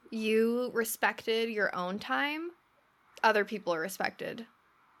because you respected your own time, other people respected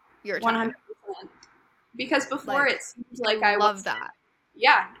your time. 100%. Because before it seemed like I love that.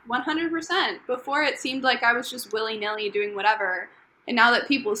 Yeah, 100%. Before it seemed like I was just willy-nilly doing whatever. And now that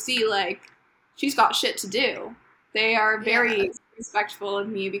people see, like, she's got shit to do, they are very respectful of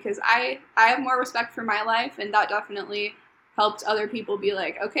me because I have more respect for my life, and that definitely helped other people be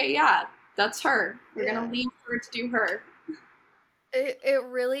like, okay, yeah, that's her. We're going to leave her to do her. It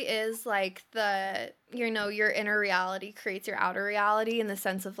really is like your inner reality creates your outer reality in the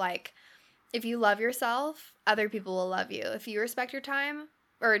sense of like, if you love yourself, other people will love you. If you respect your time,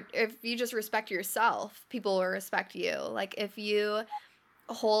 or if you just respect yourself, people will respect you. Like if you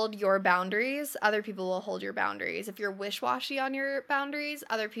hold your boundaries, other people will hold your boundaries. If you're wish-washy on your boundaries,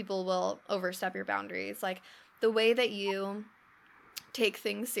 other people will overstep your boundaries. Like the way that you take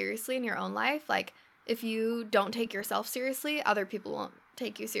things seriously in your own life, like if you don't take yourself seriously, other people won't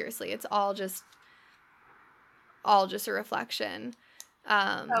take you seriously. It's all just a reflection.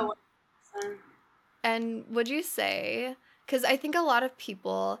 And would you say, because I think a lot of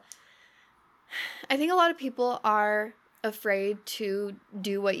people are afraid to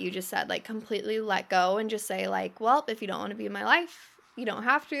do what you just said, like completely let go and just say like, well, if you don't want to be in my life, you don't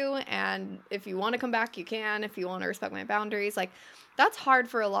have to. And if you want to come back, you can. If you want to respect my boundaries, like that's hard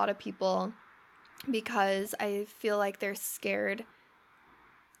for a lot of people because I feel like they're scared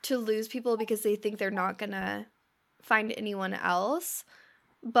to lose people because they think they're not going to find anyone else.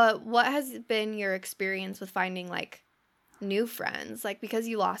 But what has been your experience with finding like new friends? Like because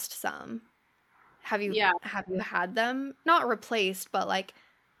you lost some, have you had them not replaced, but like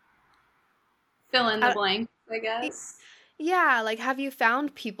fill in the blank, I guess. Yeah, like have you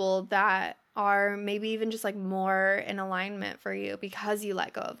found people that are maybe even just like more in alignment for you because you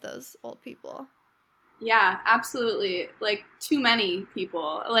let go of those old people? Yeah, absolutely. Like too many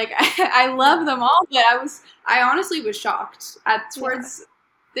people. Like I love them all, but I honestly was shocked towards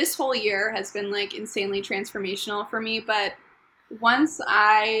this whole year has been like insanely transformational for me. But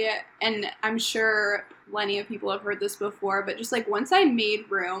and I'm sure plenty of people have heard this before, but just like once I made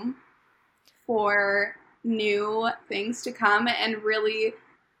room for new things to come and really,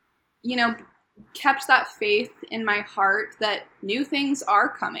 you know, kept that faith in my heart that new things are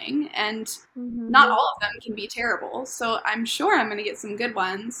coming and not all of them can be terrible. So I'm sure I'm going to get some good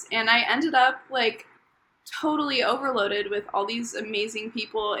ones. And I ended up like totally overloaded with all these amazing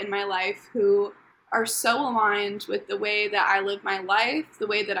people in my life who are so aligned with the way that I live my life, the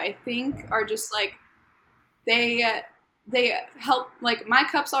way that I think, are just like, they help, like my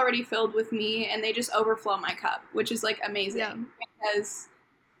cup's already filled with me and they just overflow my cup, which is like amazing because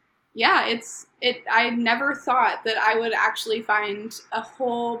I never thought that I would actually find a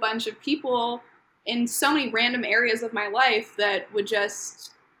whole bunch of people in so many random areas of my life that would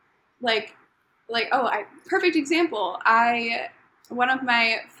just perfect example. One of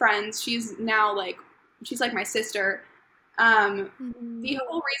my friends, she's like my sister. The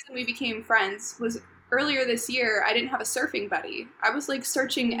whole reason we became friends was earlier this year, I didn't have a surfing buddy. I was like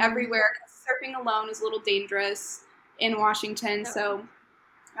searching everywhere. Surfing alone is a little dangerous in Washington. So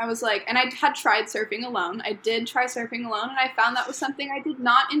I was like, and I had tried surfing alone. I did try surfing alone, and I found that was something I did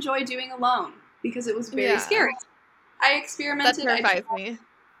not enjoy doing alone because it was very scary. I experimented. That terrifies me.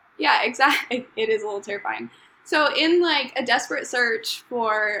 Yeah, exactly. It is a little terrifying. So in like a desperate search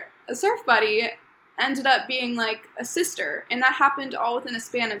for a surf buddy, ended up being like a sister, and that happened all within a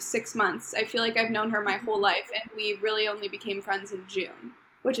span of 6 months. I feel like I've known her my whole life, and we really only became friends in June,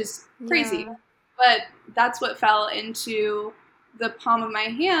 which is crazy. Yeah. But that's what fell into the palm of my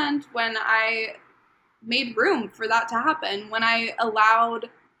hand when I made room for that to happen, when I allowed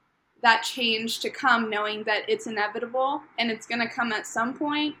that change to come, knowing that it's inevitable and it's going to come at some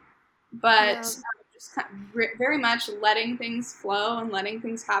point, but just kind of very much letting things flow and letting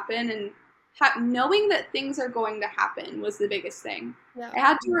things happen, and knowing that things are going to happen was the biggest thing. I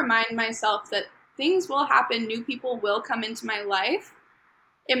had to remind myself that things will happen, new people will come into my life.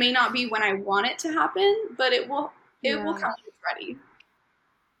 It may not be when I want it to happen, but it will come when it's ready.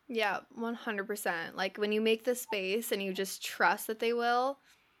 Yeah, 100%. Like when you make the space and you just trust that they will,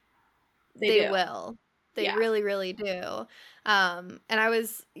 they will. They really, really do. And I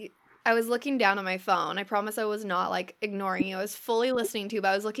was looking down at my phone. I promise I was not like ignoring you. I was fully listening to you, but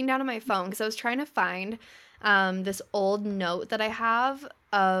I was looking down at my phone because I was trying to find this old note that I have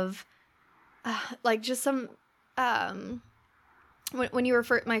of like just some when you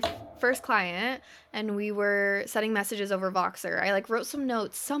were my first client and we were sending messages over Voxer, I like wrote some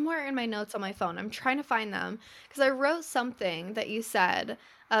notes somewhere in my notes on my phone. I'm trying to find them because I wrote something that you said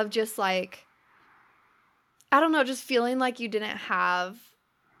of just like, I don't know, just feeling like you didn't have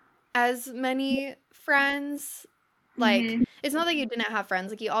as many friends. Like, it's not that you didn't have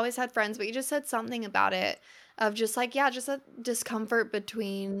friends. Like, you always had friends, but you just said something about it of just like, just a discomfort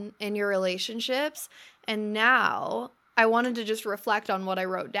in your relationships. And now I wanted to just reflect on what I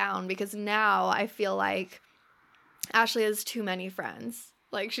wrote down, because now I feel like Ashley has too many friends.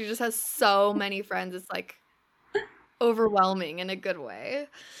 Like, she just has so many friends. It's like overwhelming in a good way.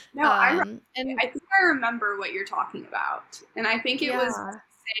 No, I think I remember what you're talking about. And I think it was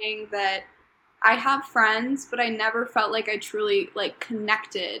saying that I have friends, but I never felt like I truly like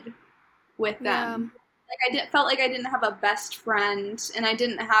connected with them. Like felt like I didn't have a best friend, and I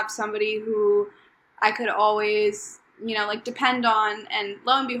didn't have somebody who I could always, like depend on. And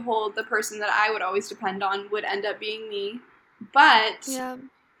lo and behold, the person that I would always depend on would end up being me. But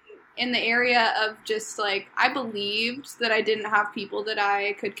in the area of just like, I believed that I didn't have people that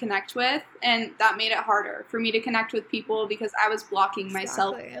I could connect with, and that made it harder for me to connect with people because I was blocking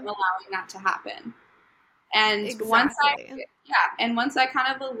myself from allowing that to happen. And once I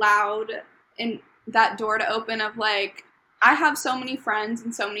kind of allowed that door to open of like, I have so many friends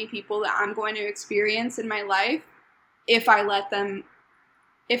and so many people that I'm going to experience in my life if I let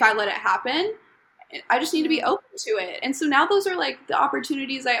it happen. I just need to be open to it. And so now those are like the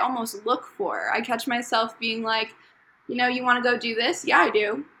opportunities I almost look for. I catch myself being like, you want to go do this? Yeah, I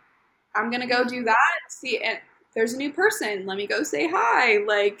do. I'm going to go do that. See, and there's a new person. Let me go say hi.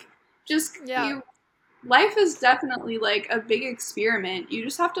 Like, just life is definitely like a big experiment. You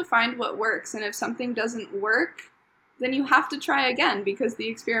just have to find what works. And if something doesn't work, then you have to try again because the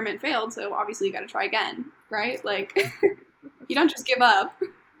experiment failed. So obviously you got to try again, right? Like, you don't just give up.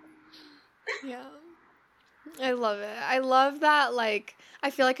 Yeah. I love it. I love that, like, I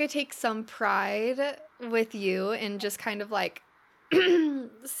feel like I take some pride with you in just kind of like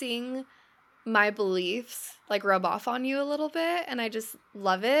seeing my beliefs like rub off on you a little bit, and I just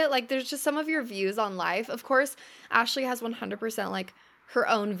love it. Like, there's just some of your views on life. Of course, Ashley has 100% like her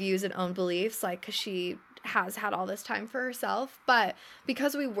own views and own beliefs, like, because she has had all this time for herself. But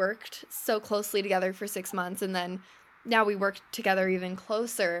because we worked so closely together for 6 months, and then now we work together even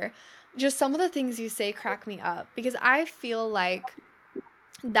closer, just some of the things you say crack me up, because I feel like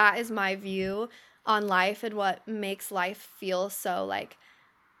that is my view on life and what makes life feel so like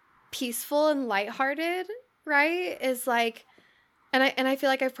peaceful and lighthearted, right? Is like, and I feel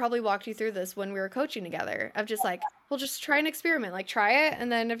like I've probably walked you through this when we were coaching together, of just like, well, just try an experiment, like try it,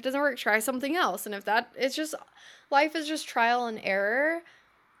 and then if it doesn't work, try something else. And if that, it's just, life is just trial and error.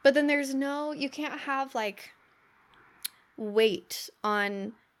 But then you can't have like weight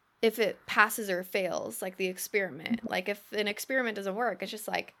on if it passes or fails, like the experiment. Like, if an experiment doesn't work, it's just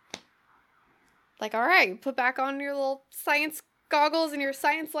like, all right, put back on your little science goggles and your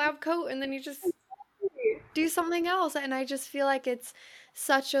science lab coat, and then you just do something else. And I just feel like it's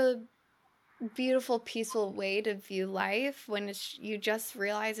such a beautiful, peaceful way to view life when you just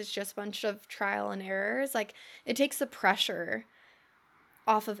realize it's just a bunch of trial and errors. Like, it takes the pressure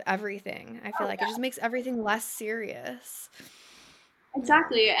off of everything. I feel like it just makes everything less serious.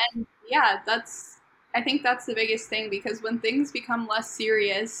 Exactly. And that's I think that's the biggest thing, because when things become less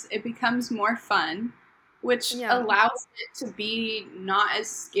serious, it becomes more fun, which allows it to be not as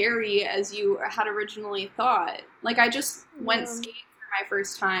scary as you had originally thought. Like, I just went skating for my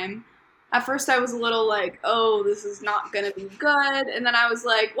first time. At first I was a little like, oh, this is not going to be good. And then I was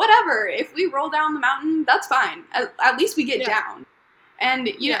like, whatever. If we roll down the mountain, that's fine. At least we get down. And,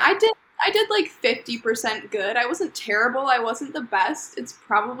 you know, I did like 50% good. I wasn't terrible. I wasn't the best. It's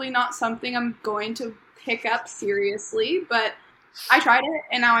probably not something I'm going to pick up seriously, but I tried it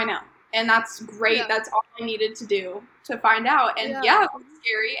and now I know. And that's great. Yeah. That's all I needed to do to find out. And yeah, it was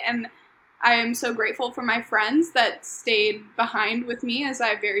scary. And I am so grateful for my friends that stayed behind with me as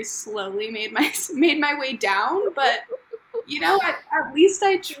I very slowly made my way down. But, you know, at least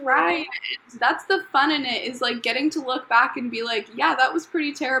I tried. That's the fun in it, is like getting to look back and be like, yeah, that was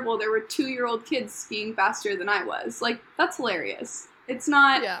pretty terrible. There were 2-year-old kids skiing faster than I was. Like, that's hilarious. It's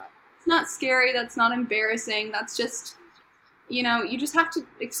not scary. That's not embarrassing. That's just, you know, you just have to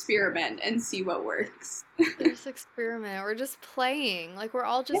experiment and see what works. Just experiment. We're just playing. Like, we're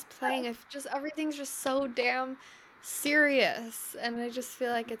all just playing. If just everything's just so damn serious, and I just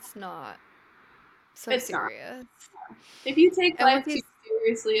feel like it's not so serious. Not. If you take life too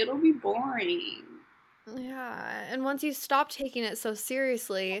seriously, it'll be boring. Yeah, and once you stop taking it so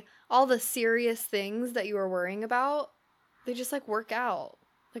seriously, all the serious things that you were worrying about, they just like work out.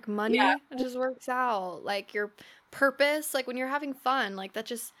 Like money, it just works out. Like your purpose, like when you're having fun, like that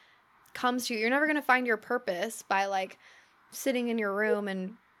just comes to you. You're never going to find your purpose by like sitting in your room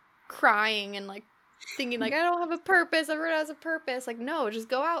and crying and like thinking like, I don't have a purpose. Everyone has a purpose. Like, no, just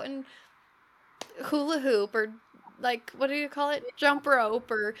go out and hula hoop, or like, what do you call it? Jump rope,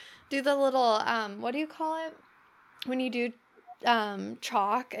 or do the little, what do you call it? When you do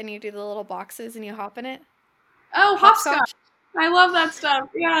chalk and you do the little boxes and you hop in it? Oh, hopscotch. I love that stuff.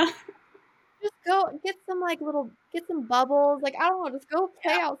 Yeah. Just go get some bubbles. Like, I don't know, just go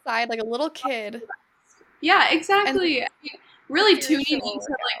play outside like a little kid. Yeah, exactly. And really tuning into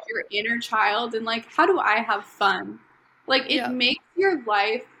like your inner child and like, how do I have fun? Like, it makes your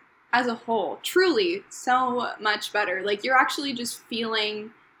life as a whole truly so much better. Like, you're actually just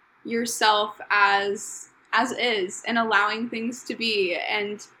feeling yourself as is and allowing things to be.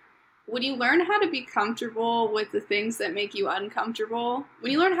 And when you learn how to be comfortable with the things that make you uncomfortable,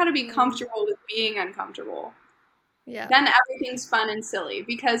 when you learn how to be comfortable with being uncomfortable, then everything's fun and silly.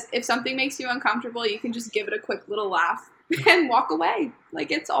 Because if something makes you uncomfortable, you can just give it a quick little laugh and walk away.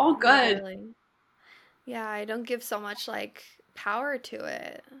 Like, it's all good. Really. Yeah, I don't give so much, like, power to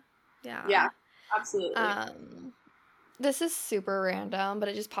it. Yeah. Yeah, absolutely. This is super random, but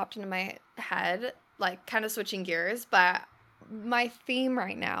it just popped into my head, like, kind of switching gears, but my theme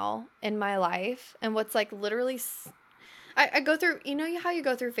right now in my life, and what's like literally I go through, you know how you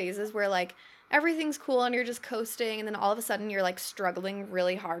go through phases where like everything's cool and you're just coasting, and then all of a sudden you're like struggling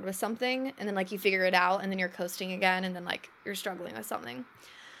really hard with something, and then like you figure it out, and then you're coasting again, and then like you're struggling with something.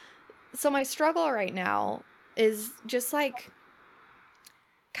 So my struggle right now is just like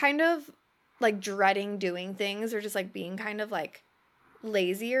kind of like dreading doing things, or just like being kind of like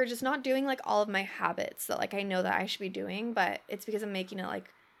lazy, or just not doing like all of my habits that like I know that I should be doing, but it's because I'm making it like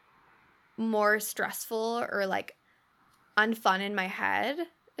more stressful or like unfun in my head,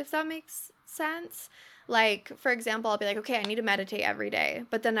 if that makes sense. Like, for example, I'll be like, okay, I need to meditate every day,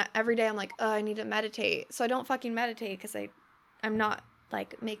 but then every day I'm like, oh, I need to meditate, so I don't fucking meditate because I'm not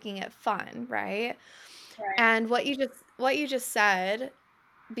like making it fun, right? And what you just said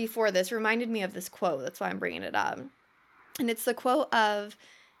before this reminded me of this quote. That's why I'm bringing it up. And it's the quote of,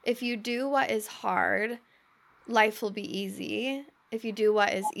 if you do what is hard, life will be easy. If you do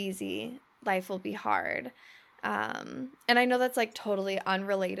what is easy, life will be hard. And I know that's like totally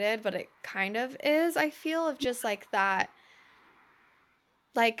unrelated, but it kind of is, I feel, of just like that.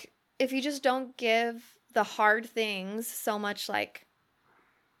 Like, if you just don't give the hard things so much like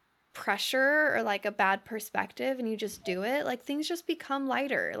pressure or like a bad perspective, and you just do it, like things just become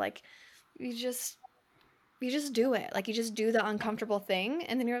lighter. Like, you just do it. Like, you just do the uncomfortable thing,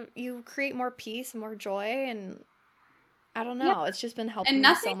 and then you create more peace and more joy, and I don't know. It's just been helping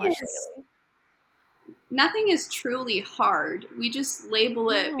me so much lately. Nothing is truly hard. We just label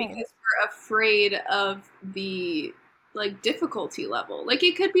it because we're afraid of the like difficulty level. Like,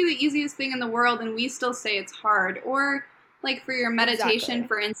 it could be the easiest thing in the world and we still say it's hard. Or like for your meditation,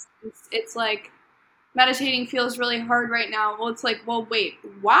 for instance, it's like, meditating feels really hard right now. Well, it's like, well, wait,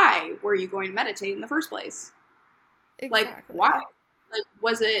 why were you going to meditate in the first place? Like, why? Like,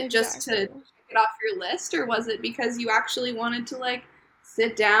 was it just to check it off your list, or was it because you actually wanted to like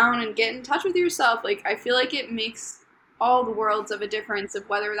sit down and get in touch with yourself? Like, I feel like it makes all the worlds of a difference of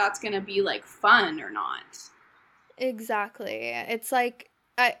whether that's going to be like fun or not. Exactly. It's like,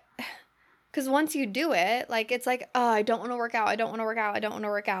 because once you do it, like, it's like, oh, I don't want to work out. I don't want to work out. I don't want to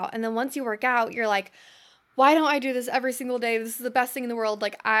work out. And then once you work out, you're like, why don't I do this every single day? This is the best thing in the world.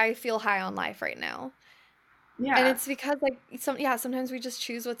 Like, I feel high on life right now. Yeah. And it's because, like, sometimes we just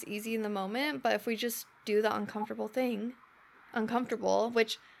choose what's easy in the moment. But if we just do the uncomfortable thing,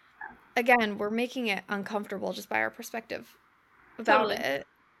 which, again, we're making it uncomfortable just by our perspective about it.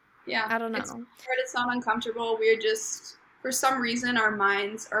 Yeah. I don't know. It's not uncomfortable. We're just, for some reason, our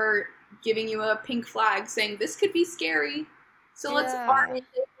minds are giving you a pink flag saying this could be scary. So let's label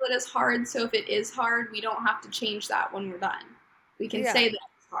it as hard. So if it is hard, we don't have to change that when we're done. We can say that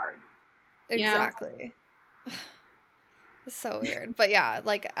it's hard. Exactly. It's so weird. But yeah,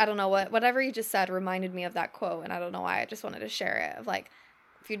 like, I don't know, whatever you just said reminded me of that quote, and I don't know why. I just wanted to share it. Of like,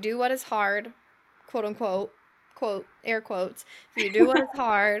 if you do what is hard, quote unquote, quote, air quotes, if you do what is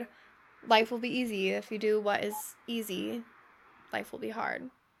hard, life will be easy. If you do what is easy, life will be hard.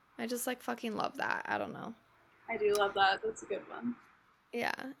 I just, like, fucking love that. I don't know. I do love that. That's a good one.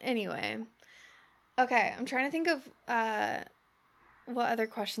 Yeah. Anyway. Okay, I'm trying to think of what other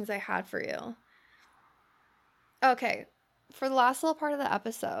questions I had for you. Okay. For the last little part of the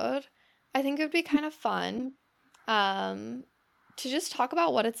episode, I think it would be kind of fun to just talk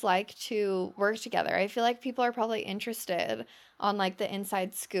about what it's like to work together. I feel like people are probably interested on, like, the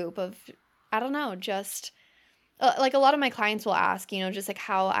inside scoop of, I don't know, just like, a lot of my clients will ask, you know, just like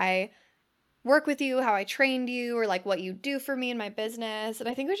how I work with you, how I trained you, or like what you do for me in my business. And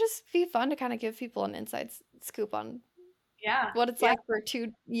I think it would just be fun to kind of give people an inside scoop on what it's like for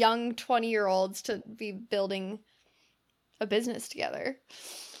two young 20-year-olds to be building a business together.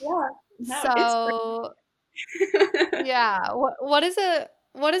 Yeah. No, so yeah, what has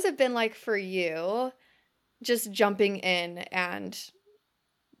it been like for you just jumping in and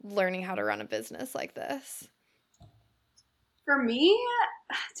learning how to run a business like this? For me,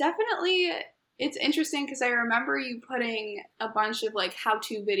 definitely it's interesting because I remember you putting a bunch of like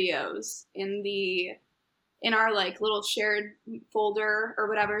how-to videos in our like little shared folder or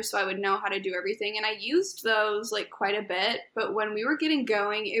whatever, so I would know how to do everything. And I used those like quite a bit, but when we were getting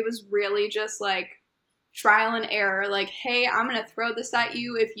going, it was really just like trial and error. Like, hey, I'm going to throw this at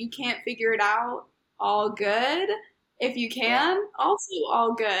you. If you can't figure it out, all good. If you can, also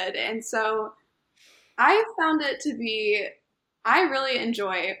all good. And so I found it to be, I really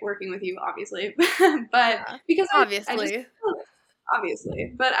enjoy working with you, obviously, but because obviously,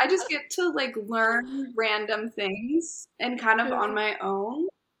 but I just get to like learn random things and kind of on my own,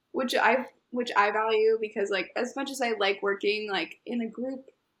 which I value, because like as much as I like working like in a group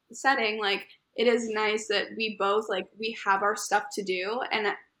setting, like it is nice that we both like we have our stuff to do and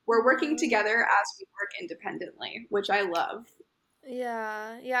we're working together as we work independently, which I love.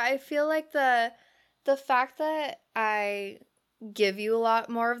 Yeah, I feel like the fact that I give you a lot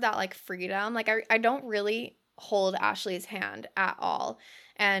more of that like freedom, like I don't really hold Ashley's hand at all,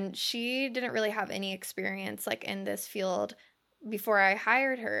 and she didn't really have any experience like in this field before I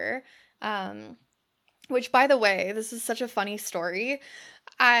hired her, which, by the way, this is such a funny story.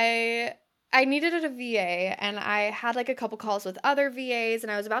 I needed a VA, and I had like a couple calls with other VAs,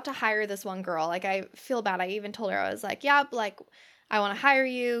 and I was about to hire this one girl. Like, I feel bad. I even told her, I was like, yep, like I want to hire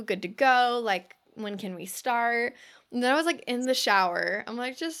you, good to go, like when can we start? And then I was like in the shower. I'm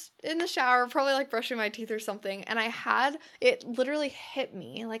like just in the shower, probably like brushing my teeth or something. And it literally hit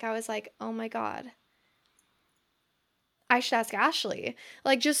me. Like I was like, oh my God, I should ask Ashley.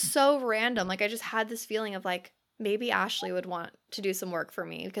 Like just so random. Like I just had this feeling of like, maybe Ashley would want to do some work for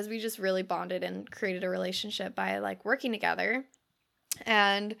me, because we just really bonded and created a relationship by like working together.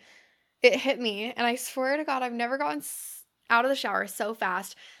 And it hit me. And I swear to God, I've never gotten out of the shower so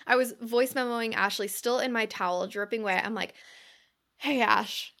fast. I was voice memoing Ashley, still in my towel, dripping wet. I'm like, hey,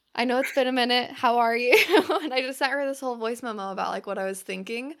 Ash, I know it's been a minute. How are you? And I just sent her this whole voice memo about like what I was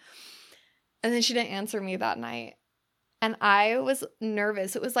thinking. And then she didn't answer me that night. And I was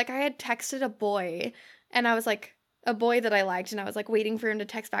nervous. It was like I had texted a boy, and I was like, a boy that I liked, and I was like waiting for him to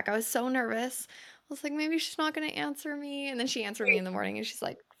text back. I was so nervous. I was like, maybe she's not going to answer me. And then she answered me in the morning, and she's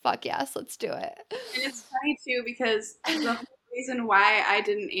like, fuck yes, let's do it. And it's funny too, because the whole reason why I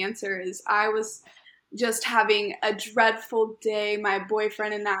didn't answer is I was just having a dreadful day. My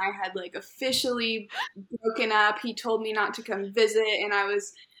boyfriend and I had like officially broken up. He told me not to come visit, and I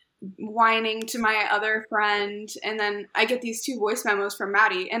was whining to my other friend. And then I get these two voice memos from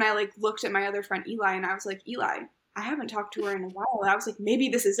Maddie, and I like looked at my other friend Eli, and I was like, Eli, I haven't talked to her in a while. And I was like, maybe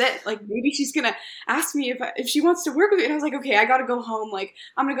this is it. Like, maybe she's going to ask me if she wants to work with me. And I was like, okay, I got to go home. Like,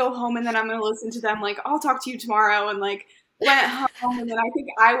 I'm going to go home and then I'm going to listen to them. Like, I'll talk to you tomorrow. And like, went home and then I think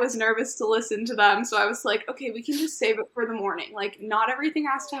I was nervous to listen to them. So I was like, okay, we can just save it for the morning. Like, not everything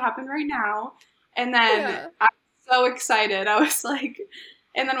has to happen right now. And then I was so excited. I was like,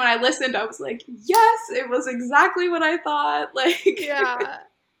 and then when I listened, I was like, yes, it was exactly what I thought. Like, yeah.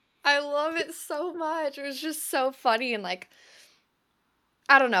 I love it so much. It was just so funny and like,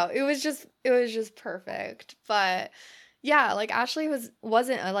 I don't know. It was just perfect. But yeah, like Ashley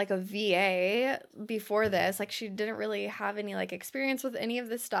wasn't like a VA before this. Like she didn't really have any like experience with any of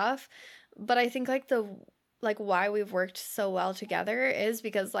this stuff. But I think like why we've worked so well together is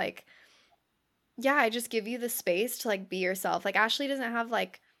because like, yeah, I just give you the space to like be yourself. Like Ashley doesn't have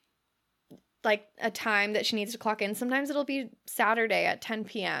like a time that she needs to clock in. Sometimes it'll be Saturday at 10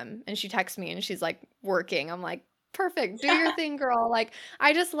 p.m. and she texts me and she's like working. I'm like, perfect, do your thing, girl. Like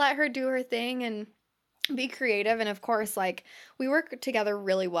I just let her do her thing and be creative. And of course, like we work together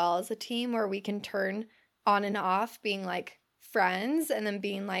really well as a team where we can turn on and off being like friends and then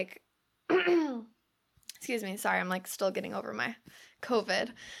being like excuse me, sorry, I'm like still getting over my COVID.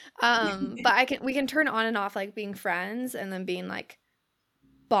 But we can turn on and off like being friends and then being like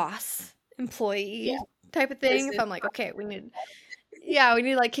boss employee type of thing. If I'm like, okay, we need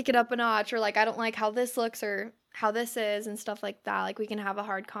like kick it up a notch, or like I don't like how this looks or how this is and stuff like that. Like we can have a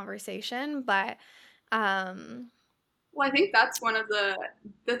hard conversation, but well, I think that's one of the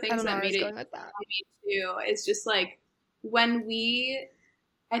things that made it me too. Is just like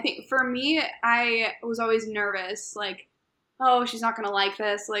I think for me, I was always nervous, like, oh, she's not gonna like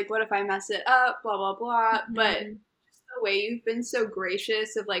this. Like, what if I mess it up? Blah blah blah. Mm-hmm. But the way you've been so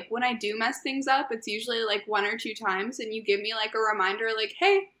gracious of like when I do mess things up, it's usually like 1 or 2 times and you give me like a reminder like,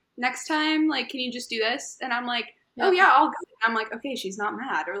 hey, next time, like, can you just do this? And I'm like, oh yeah, I'll go. And I'm like, okay, she's not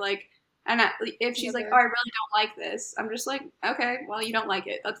mad. Or like, and if she's like, oh, I really don't like this, I'm just like, okay, well, you don't like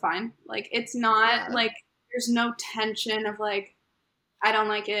it, that's fine. Like, it's not like there's no tension of like, I don't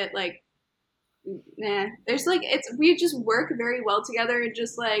like it, like, nah. There's like, we just work very well together and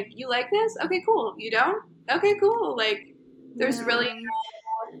just like, you like this? Okay, cool. You don't? Okay, cool. Like, there's really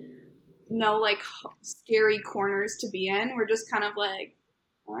no like scary corners to be in. We're just kind of like,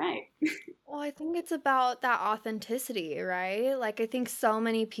 all right. Well, I think it's about that authenticity, right? Like, I think so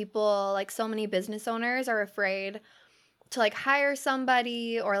many people, like so many business owners are afraid to like hire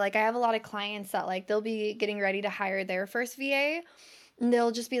somebody, or like I have a lot of clients that like they'll be getting ready to hire their first VA and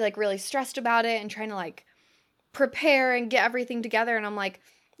they'll just be like really stressed about it and trying to like prepare and get everything together. And I'm like,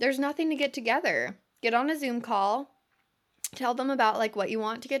 there's nothing to get together. Get on a Zoom call, tell them about like what you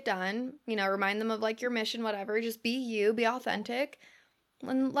want to get done, you know, remind them of like your mission, whatever. Just be you, be authentic,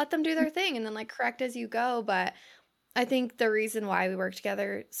 and let them do their thing and then like correct as you go. But I think the reason why we work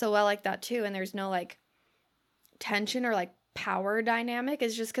together so well like that too, and there's no like tension or like power dynamic,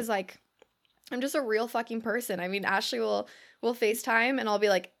 is just because like I'm just a real fucking person. I mean, Ashley will FaceTime and I'll be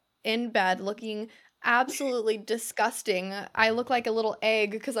like in bed looking absolutely disgusting. I look like a little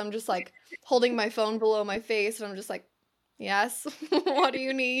egg because I'm just like holding my phone below my face and I'm just like, yes, what do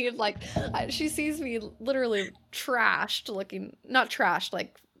you need? Like she sees me literally trashed looking, not trashed,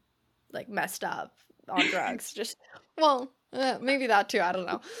 like messed up on drugs. Just, well, maybe that too, I don't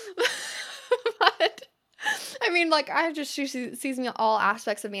know. But I mean, like she sees me all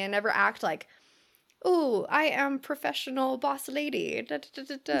aspects of me. I never act like, ooh, I am professional boss lady. Da, da,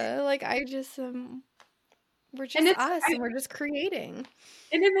 da, da. Like I just we're just us and we're just creating.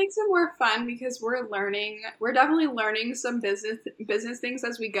 And it makes it more fun because we're definitely learning some business things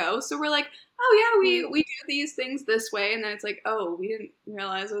as we go. So we're like, oh yeah, we do these things this way, and then it's like, oh, we didn't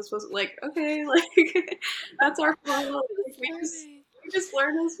realize this was like, okay, like that's our flow. We just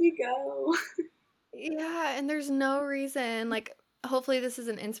learn as we go. Yeah, and there's no reason, like, hopefully this is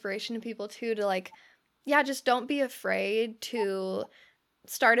an inspiration to people too, to like, yeah, just don't be afraid to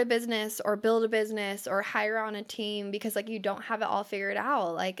start a business or build a business or hire on a team because like you don't have it all figured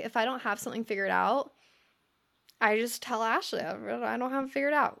out. Like if I don't have something figured out, I just tell Ashley, I don't have it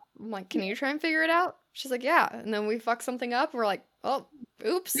figured out. I'm like, can you try and figure it out? She's like, yeah. And then we fuck something up. We're like, oh,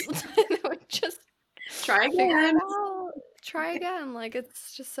 oops. Just try again. Try again. Like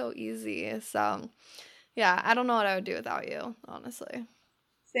it's just so easy. So yeah, I don't know what I would do without you, honestly.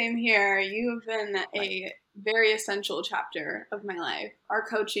 Same here. You've been a very essential chapter of my life. Our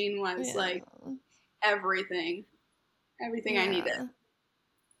coaching was like everything I needed.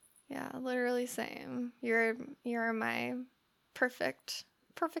 Yeah, literally same. You're my perfect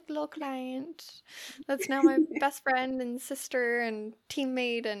little client. That's now my best friend and sister and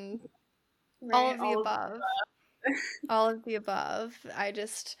teammate and all of the above. All of the above.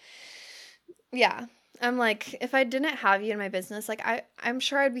 Yeah. I'm like, if I didn't have you in my business, like I'm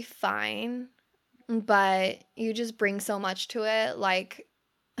sure I'd be fine, but you just bring so much to it. Like,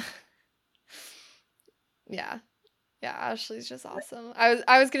 yeah. Yeah, Ashley's just awesome.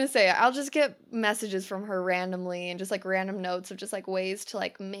 I was gonna say I'll just get messages from her randomly and just like random notes of just like ways to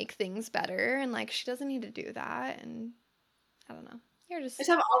like make things better, and like she doesn't need to do that, and I don't know. You're I just just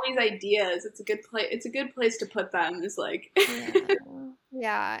have all these ideas. It's a good place. It's a good place to put them. Is like. yeah.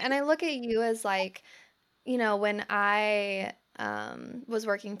 Yeah, and I look at you as like, when I was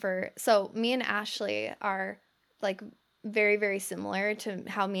working so me and Ashley are like very, very similar to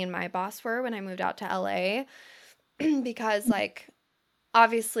how me and my boss were when I moved out to LA because like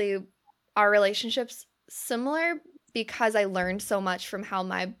obviously our relationship's similar because I learned so much from how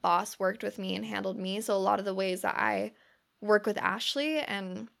my boss worked with me and handled me. So a lot of the ways that I work with Ashley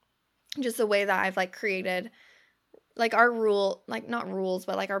and just the way that I've like created like our like not rules,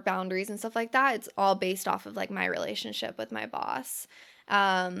 but like our boundaries and stuff like that, it's all based off of like my relationship with my boss.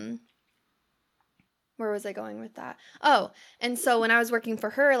 Um where was I going with that? Oh, and so when I was working for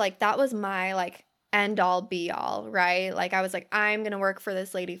her, like that was my like end all be all, right? Like I was like, I'm gonna work for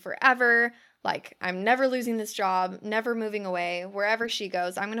this lady forever. Like I'm never losing this job, never moving away. Wherever she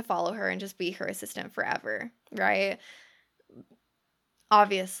goes, I'm gonna follow her and just be her assistant forever, right?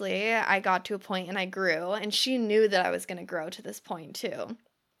 Obviously, I got to a point and I grew, and she knew that I was gonna grow to this point too.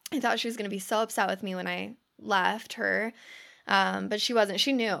 I thought she was gonna be so upset with me when I left her, but she wasn't.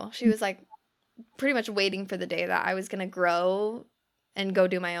 She knew. She was like pretty much waiting for the day that I was going to grow and go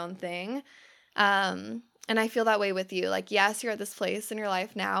do my own thing. And I feel that way with you. Like, yes, you're at this place in your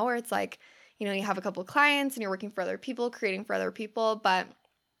life now where it's like, you have a couple of clients and you're working for other people, creating for other people. But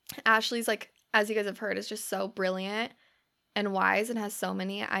Ashley's like, as you guys have heard, is just so brilliant and wise and has so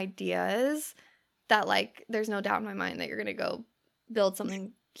many ideas that like, there's no doubt in my mind that you're going to go build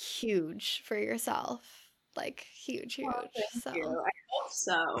something huge for yourself. Like huge, huge. Well, thank So you. I hope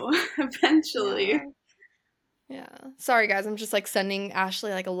so. Eventually. yeah. Yeah. Sorry, guys. I'm just like sending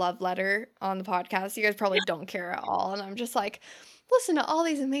Ashley like a love letter on the podcast. You guys probably don't care at all. And I'm just like, listen to all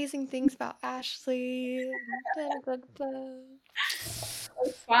these amazing things about Ashley. Da, da, da.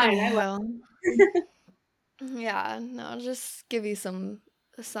 It's fine. I love Anyhow, yeah, no, I'll just give you some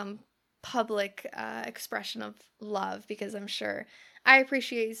public expression of love because I'm sure I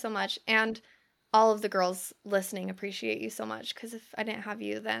appreciate you so much, and all of the girls listening appreciate you so much because if I didn't have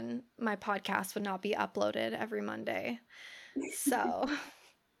you, then my podcast would not be uploaded every Monday. So, well,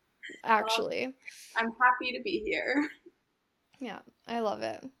 actually, I'm happy to be here. yeah, I love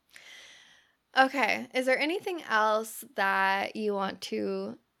it. Okay, is there anything else that you want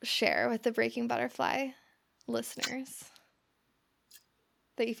to share with the Breaking Butterfly listeners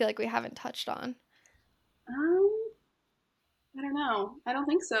that you feel like we haven't touched on? Um, I don't know. I don't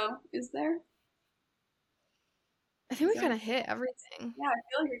think so. Is there? I think I we kind don't. of hit everything. Yeah, I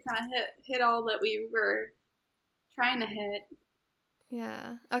feel like we kind of hit all that we were trying to hit.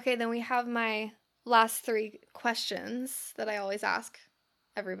 Yeah. Okay, then we have my last three questions that I always ask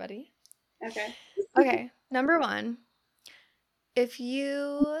everybody. Okay. Okay, number one, if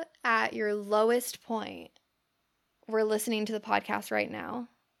you at your lowest point were listening to the podcast right now,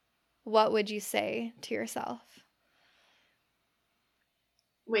 what would you say to yourself?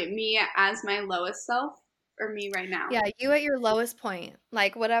 Wait, me as my lowest self or me right now? Yeah, you at your lowest point,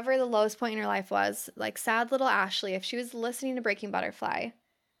 like whatever the lowest point in your life was, like sad little Ashley, if she was listening to Breaking Butterfly,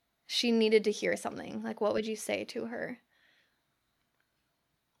 she needed to hear something. Like, what would you say to her?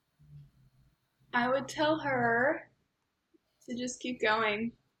 I would tell her to just keep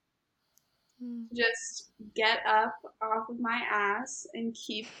going. Mm. Just get up off of my ass and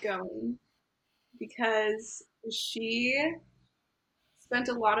keep going because she spent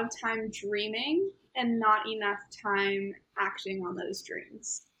a lot of time dreaming and not enough time acting on those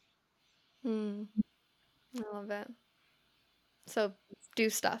dreams. Mm. I love it. So do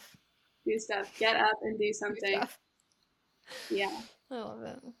stuff. Do stuff. Get up and do Do something. stuff. Yeah. I love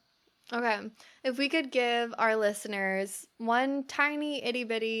it. Okay. If we could give our listeners one tiny itty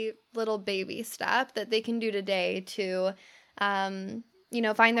bitty little baby step that they can do today to, find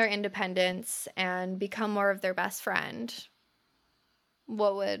their independence and become more of their best friend,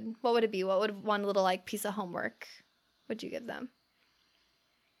 what would it be? What would one little like piece of homework would you give them?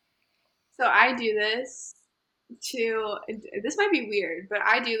 So I do this this might be weird, but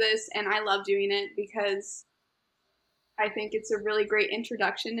I do this and I love doing it because I think it's a really great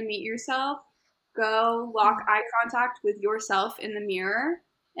introduction to meet yourself. Go lock eye contact with yourself in the mirror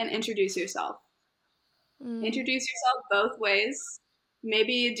and introduce yourself. Mm. Introduce yourself both ways.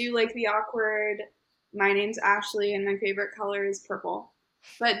 Maybe do like the awkward my name's Ashley and my favorite color is purple.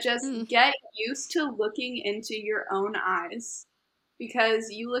 But just get used to looking into your own eyes,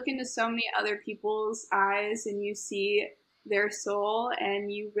 because you look into so many other people's eyes and you see their soul,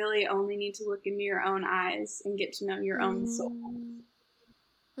 and you really only need to look into your own eyes and get to know your own soul.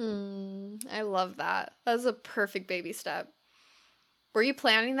 I love that. That was a perfect baby step. Were you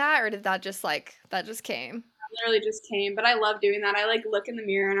planning that, or did that just came? It literally just came, but I love doing that. I like look in the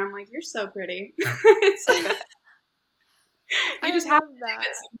mirror and I'm like, you're so pretty. It's so good. You just have to do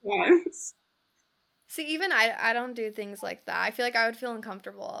it sometimes. See, even I don't do things like that. I feel like I would feel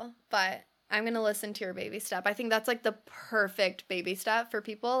uncomfortable, but I'm going to listen to your baby step. I think that's like the perfect baby step for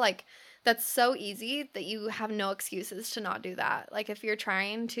people. Like, that's so easy that you have no excuses to not do that. Like, if you're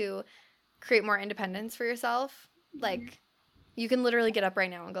trying to create more independence for yourself, like, you can literally get up right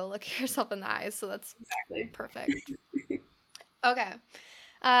now and go look at yourself in the eyes. So that's perfect. Okay.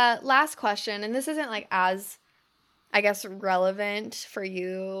 Last question. And this isn't like as, I guess, relevant for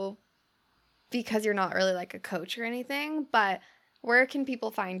you because you're not really like a coach or anything, but where can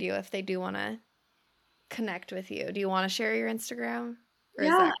people find you if they do want to connect with you? Do you want to share your Instagram?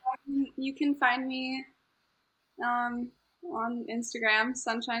 Yeah, you can find me on Instagram,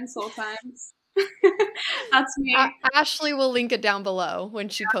 Sunshine Soul Times. That's me. Ashley will link it down below when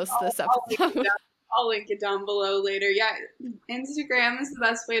she posts this episode. I'll link it down below later. Yeah, Instagram is the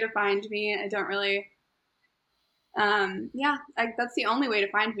best way to find me. I don't really... that's the only way to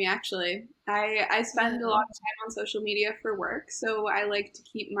find me, actually. I spend a lot of time on social media for work, so I like to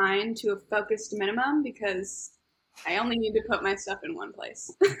keep mine to a focused minimum because I only need to put my stuff in one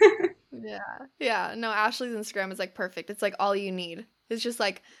place. Yeah. No, Ashley's Instagram is like perfect. It's like all you need. It's just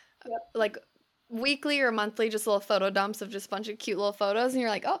like like weekly or monthly, just little photo dumps of just a bunch of cute little photos, and you're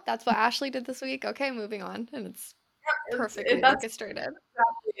like, oh, that's what Ashley did this week. Okay, moving on, and it's perfectly orchestrated.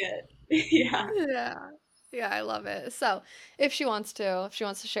 Exactly it. Yeah, I love it. So if she wants to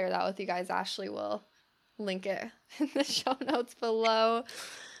share that with you guys, Ashley will link it in the show notes below.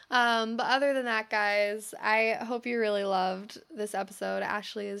 But other than that, guys, I hope you really loved this episode.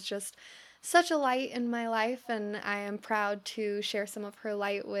 Ashley is just such a light in my life, and I am proud to share some of her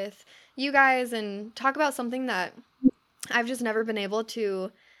light with you guys and talk about something that I've just never been able to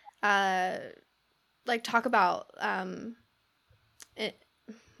talk about. What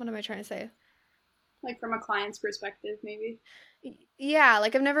am I trying to say? Like from a client's perspective, maybe. Yeah,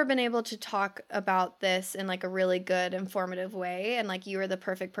 like I've never been able to talk about this in like a really good, informative way. And like you are the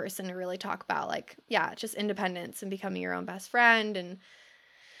perfect person to really talk about like, just independence and becoming your own best friend. And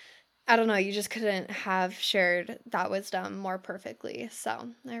I don't know, you just couldn't have shared that wisdom more perfectly. So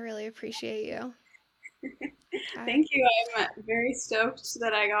I really appreciate you. Thank you. I'm very stoked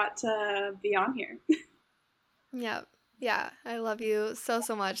that I got to be on here. Yeah, I love you so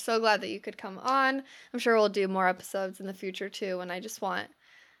much. So glad that you could come on. I'm sure we'll do more episodes in the future too, and I just want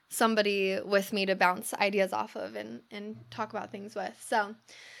somebody with me to bounce ideas off of and talk about things with. So,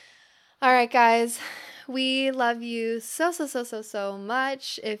 all right, guys, we love you so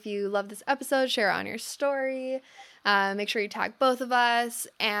much. If you love this episode, share it on your story. Make sure you tag both of us,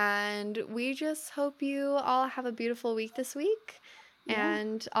 and we just hope you all have a beautiful week this week,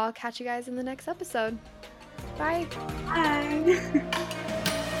 and I'll catch you guys in the next episode. Bye. Bye.